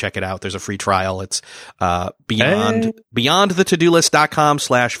wants to check it out, there's a free trial. It's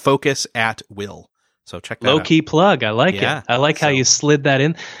beyondthetodolist.com/focus at will. So check that out. Low key plug. I like it. I like how you slid that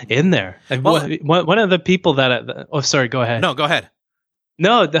in there. One of the people that sorry, go ahead. No, go ahead.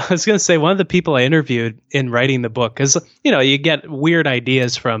 No, I was going to say, one of the people I interviewed in writing the book, because, you get weird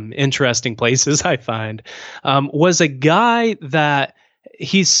ideas from interesting places, I find, was a guy that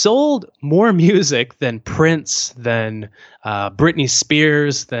he sold more music than Prince, than Britney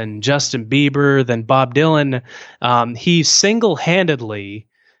Spears, than Justin Bieber, than Bob Dylan. He single-handedly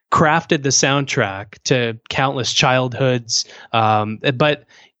crafted the soundtrack to countless childhoods, but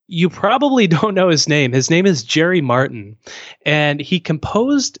you probably don't know his name. His name is Jerry Martin, and he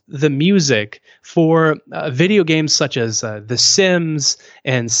composed the music for video games such as The Sims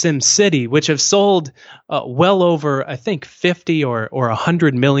and SimCity, which have sold well over, I think, 50 or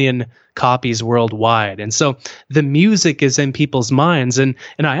 100 million copies worldwide. And so the music is in people's minds. And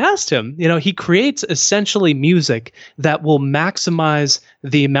I asked him, he creates essentially music that will maximize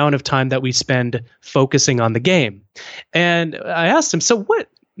the amount of time that we spend focusing on the game. And I asked him, so what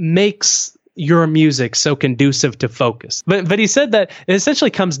makes your music so conducive to focus? But he said that it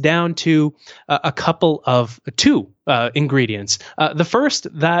essentially comes down to a couple of two ingredients. The first,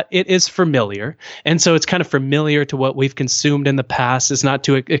 that it is familiar. And so it's kind of familiar to what we've consumed in the past. It's not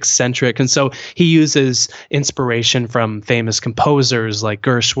too eccentric. And so he uses inspiration from famous composers like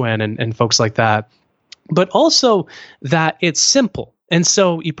Gershwin and folks like that. But also that it's simple. And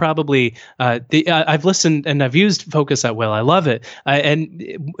so you probably, I've listened and I've used Focus at Will. I love it.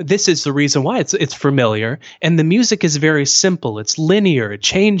 And this is the reason why it's familiar. And the music is very simple. It's linear. It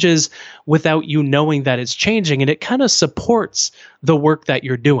changes without you knowing that it's changing. And it kind of supports the work that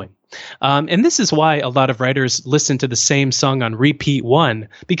you're doing. And this is why a lot of writers listen to the same song on repeat one,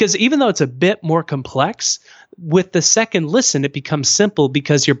 because even though it's a bit more complex, with the second listen, it becomes simple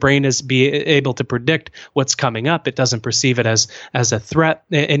because your brain is able to predict what's coming up. It doesn't perceive it as a threat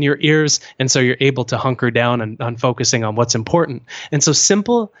in your ears. And so you're able to hunker down on focusing on what's important. And so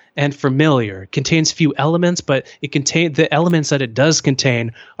simple and familiar, contains few elements, but the elements that it does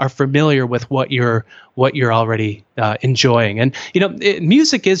contain are familiar with what you're already enjoying. And,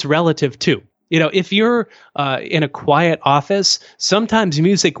 music is relative too. If you're in a quiet office, sometimes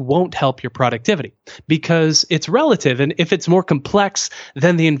music won't help your productivity because it's relative. And if it's more complex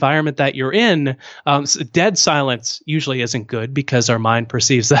than the environment that you're in, dead silence usually isn't good because our mind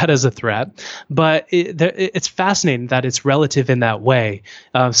perceives that as a threat. But it's fascinating that it's relative in that way.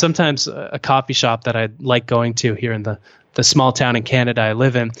 Sometimes a coffee shop that I like going to here in the small town in Canada I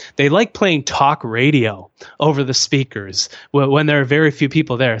live in, they like playing talk radio over the speakers when there are very few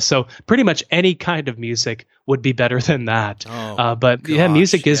people there. So pretty much any kind of music would be better than that.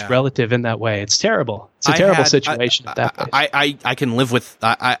 Music is relative in that way. It's terrible. It's a terrible situation at that point. I can live with,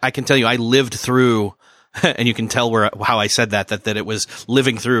 I can tell you, I lived through, and you can tell how I said that it was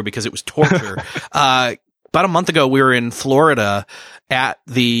living through because it was torture. About a month ago, we were in Florida at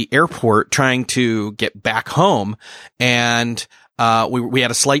the airport trying to get back home, and we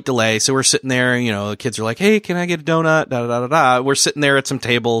had a slight delay. So we're sitting there, the kids are like, "Hey, can I get a donut?" Da, da, da, da. We're sitting there at some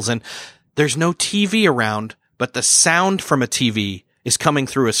tables, and there's no TV around, but the sound from a TV is coming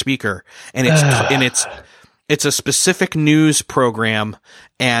through a speaker, and it's a specific news program,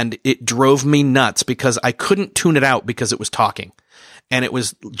 and it drove me nuts because I couldn't tune it out because it was talking. and it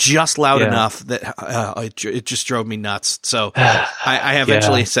was just loud enough that it just drove me nuts. So I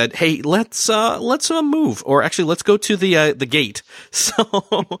eventually said, "Hey, let's move, or actually let's go to the gate."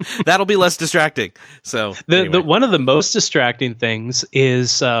 So that'll be less distracting. So anyway. One of the most distracting things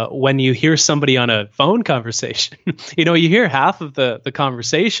is when you hear somebody on a phone conversation. You hear half of the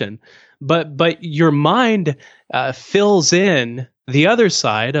conversation, but your mind fills in the other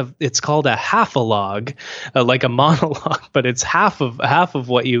side of, it's called a half-a-log, like a monologue, but it's half of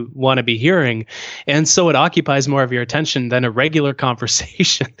what you want to be hearing. And so it occupies more of your attention than a regular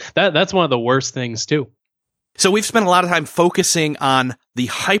conversation. That's one of the worst things too. So we've spent a lot of time focusing on the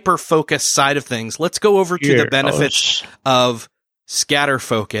hyperfocus side of things. Let's go over to the benefits of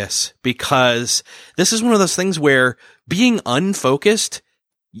scatterfocus, because this is one of those things where being unfocused,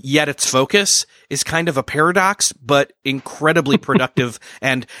 yet its focus, is kind of a paradox, but incredibly productive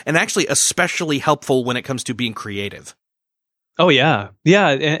and actually especially helpful when it comes to being creative. Oh, yeah. Yeah.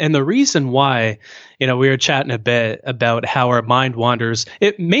 And the reason why, we were chatting a bit about how our mind wanders,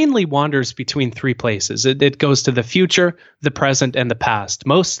 it mainly wanders between three places. It goes to the future, the present, and the past.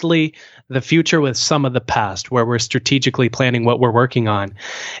 Mostly the future with some of the past, where we're strategically planning what we're working on.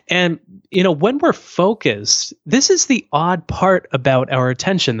 And, when we're focused, this is the odd part about our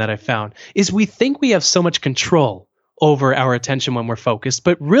attention that I found, is we think we have so much control over our attention when we're focused,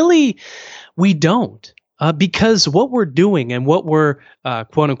 but really we don't. Because what we're doing and what we're,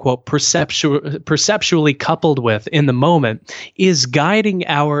 quote unquote, perceptually coupled with in the moment is guiding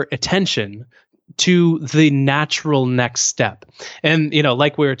our attention to the natural next step. And,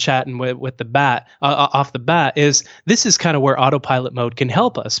 like we were chatting with the bat, off the bat, this is kind of where autopilot mode can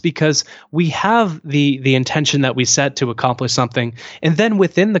help us, because we have the intention that we set to accomplish something. And then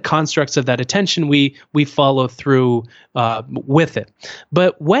within the constructs of that attention, we follow through with it.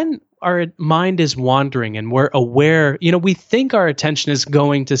 But when our mind is wandering and we're aware, we think our attention is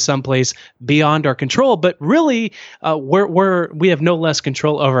going to someplace beyond our control, but really we have no less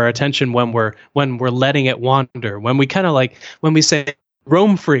control over our attention when we're letting it wander, when we say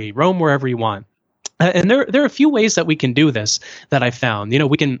roam free, roam wherever you want. And there are a few ways that we can do this that I found.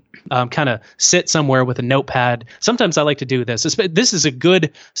 We can kind of sit somewhere with a notepad. Sometimes I like to do this. This is a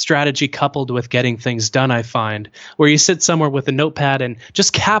good strategy coupled with getting things done, I find, where you sit somewhere with a notepad and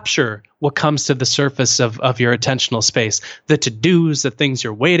just capture what comes to the surface of your attentional space, the to-dos, the things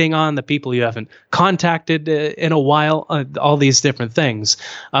you're waiting on, the people you haven't contacted in a while, all these different things.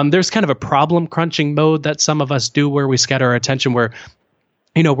 There's kind of a problem crunching mode that some of us do, where we scatter our attention, where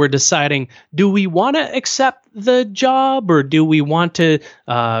we're deciding, do we want to accept the job, or do we want to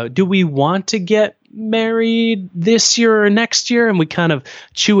get married this year or next year? And we kind of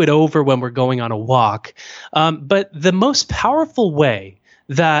chew it over when we're going on a walk. But the most powerful way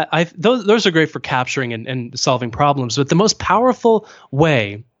that those are great for capturing and solving problems, but the most powerful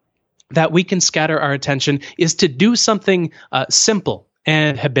way that we can scatter our attention is to do something simple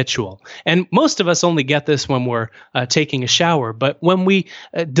and habitual. And most of us only get this when we're taking a shower. But when we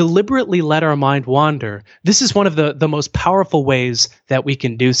deliberately let our mind wander, this is one of the most powerful ways that we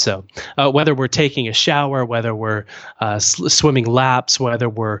can do so. Whether we're taking a shower, whether we're swimming laps, whether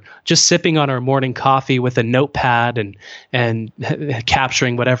we're just sipping on our morning coffee with a notepad and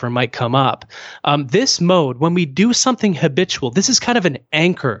capturing whatever might come up. This mode, when we do something habitual, this is kind of an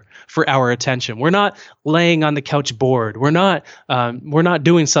anchor for our attention. We're not laying on the couch bored. We're not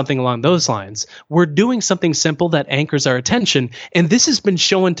doing something along those lines. We're doing something simple that anchors our attention, and this has been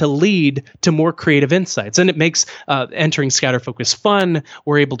shown to lead to more creative insights. And it makes entering Scatterfocus fun.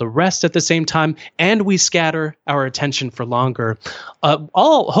 We're able to rest at the same time, and we scatter our attention for longer.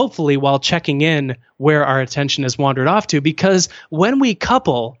 All hopefully while checking in where our attention has wandered off to, because when we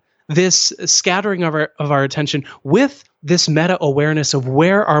couple this scattering of our attention with this meta-awareness of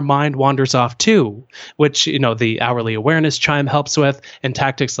where our mind wanders off to, which, the hourly awareness chime helps with, and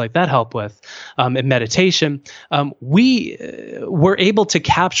tactics like that help with, and meditation, we're able to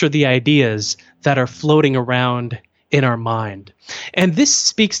capture the ideas that are floating around in our mind. And this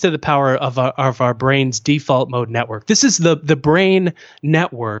speaks to the power of our brain's default mode network. This is the brain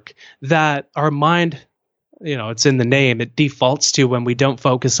network that our mind, it's in the name, it defaults to when we don't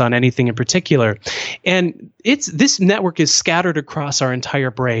focus on anything in particular. And this network is scattered across our entire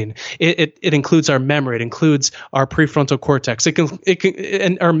brain. It includes our memory. It includes our prefrontal cortex.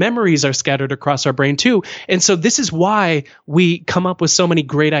 And our memories are scattered across our brain too. And so this is why we come up with so many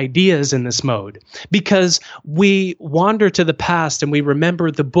great ideas in this mode, because we wander to the past and we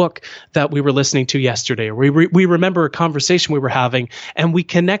remember the book that we were listening to yesterday, or we remember a conversation we were having, and we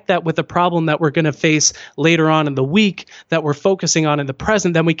connect that with a problem that we're going to face later later on in the week that we're focusing on in the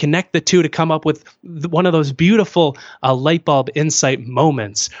present, then we connect the two to come up with one of those beautiful light bulb insight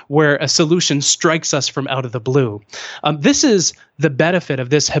moments where a solution strikes us from out of the blue. This is the benefit of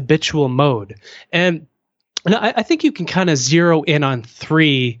this habitual mode. And I think you can kind of zero in on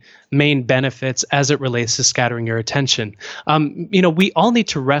three main benefits as it relates to scattering your attention. We all need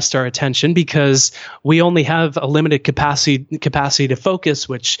to rest our attention because we only have a limited capacity to focus,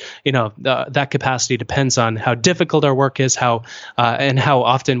 which, that capacity depends on how difficult our work is, and how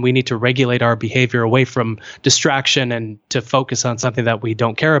often we need to regulate our behavior away from distraction and to focus on something that we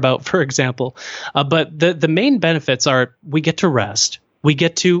don't care about, for example. But the main benefits are we get to rest, we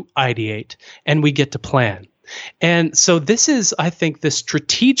get to ideate, and we get to plan. And so this is, I think, the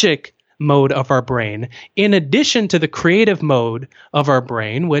strategic mode of our brain, in addition to the creative mode of our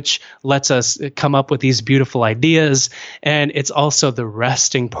brain, which lets us come up with these beautiful ideas. And it's also the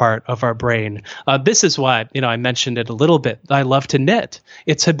resting part of our brain. This is why, I mentioned it a little bit. I love to knit.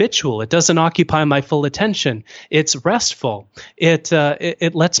 It's habitual. It doesn't occupy my full attention. It's restful. It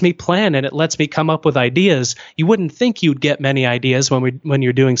lets me plan and it lets me come up with ideas. You wouldn't think you'd get many ideas when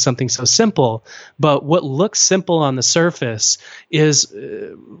you're doing something so simple, but what looks simple on the surface is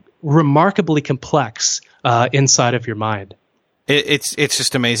remarkably complex inside of your mind. It's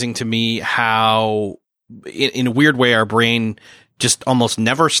just amazing to me how, in a weird way, our brain just almost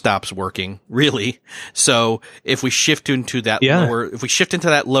never stops working, really. So if we shift into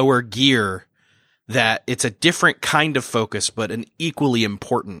that lower gear, that it's a different kind of focus, but an equally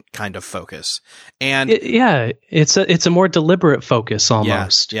important kind of focus. And it's a more deliberate focus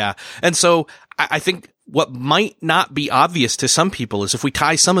almost. Yeah. And so I think what might not be obvious to some people is if we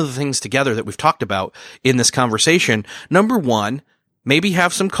tie some of the things together that we've talked about in this conversation. Number one, maybe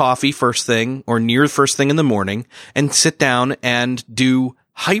have some coffee first thing or near first thing in the morning and sit down and do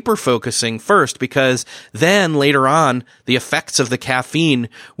hyperfocusing first, because then later on the effects of the caffeine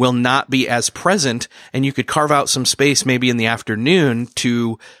will not be as present, and you could carve out some space maybe in the afternoon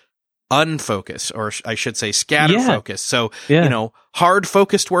to unfocus, or I should say scatter focus. So, hard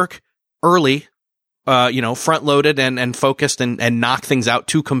focused work early, front loaded and focused and knock things out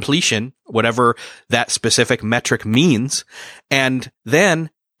to completion, whatever that specific metric means. And then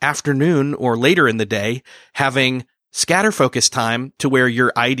afternoon or later in the day, having scatter focus time to where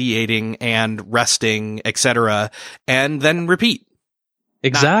you're ideating and resting, etc., and then repeat.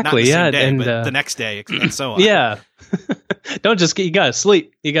 Exactly. Not the same day, but the next day, and so on. Yeah. You gotta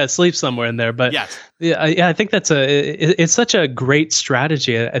sleep. You gotta sleep somewhere in there. But yes. I think it's such a great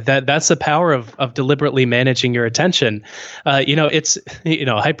strategy. That's the power of deliberately managing your attention.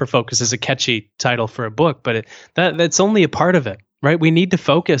 Hyperfocus is a catchy title for a book, but that's only a part of it. Right? We need to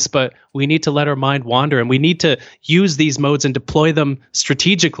focus, but we need to let our mind wander, and we need to use these modes and deploy them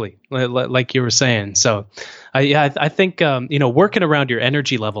strategically, like you were saying. So, I think, working around your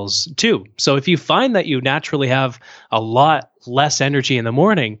energy levels too. So if you find that you naturally have a lot less energy in the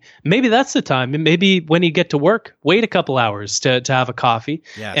morning, maybe that's the time. And maybe when you get to work, wait a couple hours to have a coffee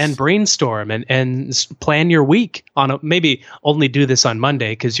and brainstorm and plan your week maybe only do this on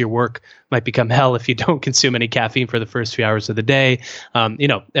Monday, because your work might become hell if you don't consume any caffeine for the first few hours of the day.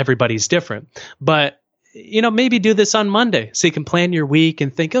 Everybody's different, but maybe do this on Monday so you can plan your week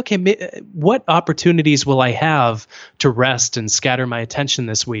and think, okay, what opportunities will I have to rest and scatter my attention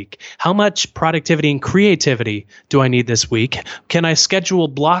this week? How much productivity and creativity do I need this week? Can I schedule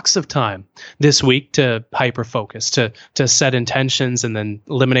blocks of time this week to hyperfocus, to set intentions and then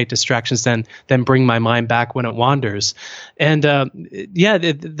eliminate distractions, then bring my mind back when it wanders? And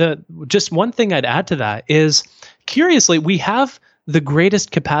just one thing I'd add to that is, curiously, we have the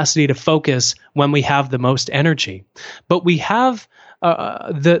greatest capacity to focus when we have the most energy, but we have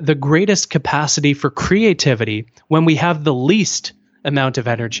the greatest capacity for creativity when we have the least amount of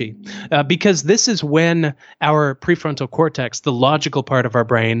energy, because this is when our prefrontal cortex, the logical part of our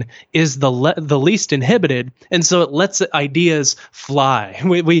brain, is the least inhibited, and so it lets ideas fly.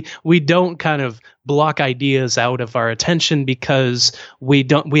 We don't kind of block ideas out of our attention because we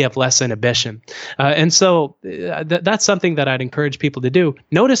have less inhibition, and so that's something that I'd encourage people to do.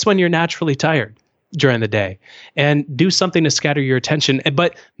 Notice when you're naturally tired during the day, and do something to scatter your attention.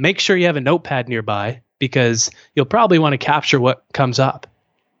 But make sure you have a notepad nearby, because you'll probably want to capture what comes up.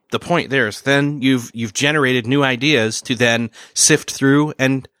 The point there is then you've generated new ideas to then sift through,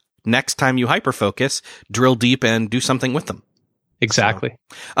 and next time you hyperfocus, drill deep and do something with them. Exactly.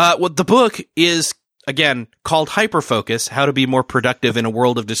 So, the book is, again, called Hyperfocus, How to Be More Productive in a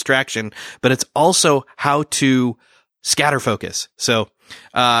World of Distraction, but it's also how to Scatterfocus. So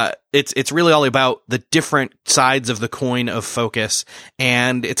it's really all about the different sides of the coin of focus,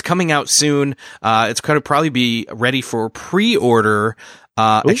 and it's coming out soon. It's going to probably be ready for pre-order.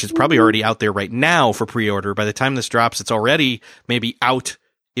 Actually, it's probably already out there right now for pre-order. By the time this drops, it's already maybe out.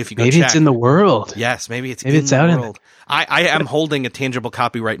 If you go maybe check. It's in the world. Yes, maybe it's in the world. I am holding a tangible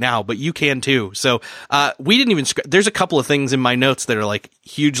copy right now, but you can too. So we didn't even. There's a couple of things in my notes that are like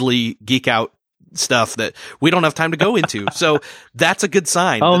hugely geek out stuff that we don't have time to go into. So that's a good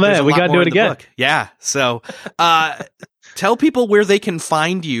sign. Oh man, we got to do it again. Book. Yeah. So tell people where they can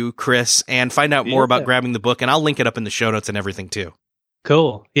find you, Chris, and find out more about grabbing the book. And I'll link it up in the show notes and everything too.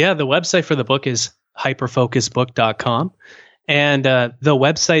 Cool. Yeah, the website for the book is hyperfocusbook.com. And the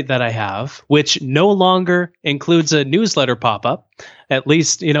website that I have, which no longer includes a newsletter pop-up, at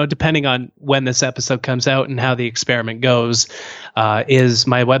least, depending on when this episode comes out and how the experiment goes, is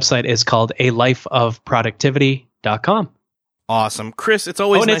my website is called alifeofproductivity.com. Awesome. Chris, it's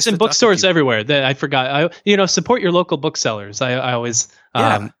always nice. And it's in bookstores everywhere. I forgot. Support your local booksellers. I always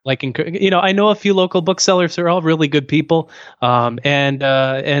I know a few local booksellers are all really good people,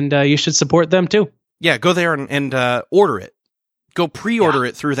 and you should support them too. Yeah, go there and order it. Go pre-order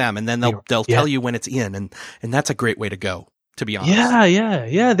it through them, and then they'll tell you when it's in, and that's a great way to go, to be honest.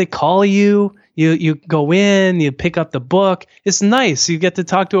 Yeah. They call you, you go in, you pick up the book. It's nice. You get to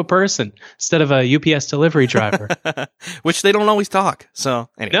talk to a person instead of a UPS delivery driver. Which they don't always talk, so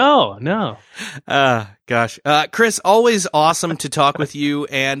anyway. No. Gosh. Chris, always awesome to talk with you,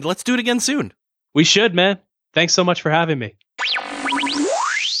 and let's do it again soon. We should, man. Thanks so much for having me.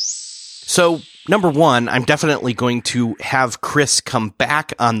 So, number one, I'm definitely going to have Chris come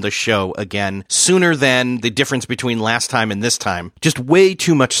back on the show again sooner than the difference between last time and this time. Just way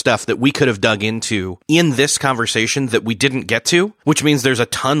too much stuff that we could have dug into in this conversation that we didn't get to, which means there's a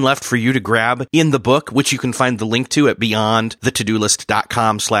ton left for you to grab in the book, which you can find the link to at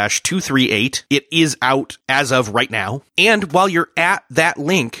beyondthetodolist.com/238. It is out as of right now. And while you're at that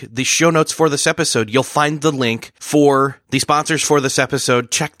link, the show notes for this episode, you'll find the link for the sponsors for this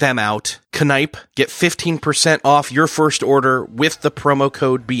episode. Check them out. Knipe, get 15% off your first order with the promo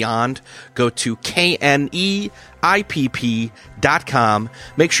code BEYOND. Go to KNEIPP.com.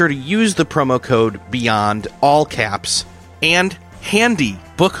 Make sure to use the promo code BEYOND, all caps. And Handy,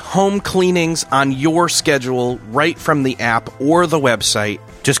 book home cleanings on your schedule right from the app or the website.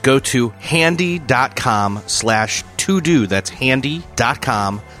 Just go to handy.com/todo. That's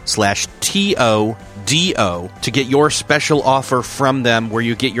handy.com/TODO to get your special offer from them where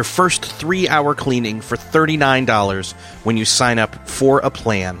you get your first 3-hour cleaning for $39 when you sign up for a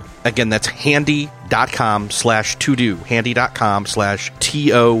plan. Again, that's handy.com/todo.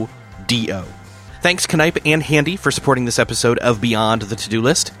 Handy.com/TODO. Thanks, Knipe and Handy, for supporting this episode of Beyond the To-Do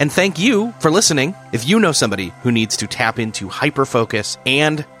List. And thank you for listening. If you know somebody who needs to tap into Hyperfocus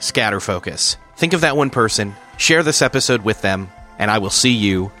and Scatterfocus, think of that one person, share this episode with them, and I will see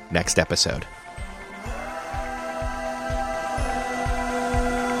you next episode.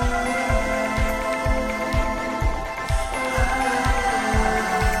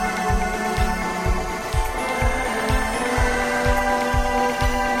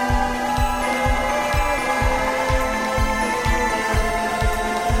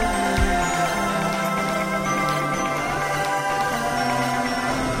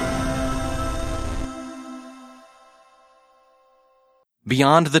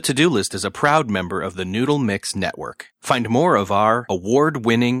 Beyond the To-Do List is a proud member of the Noodle Mix Network. Find more of our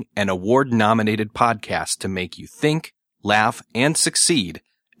award-winning and award-nominated podcasts to make you think, laugh, and succeed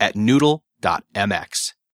at noodle.mx.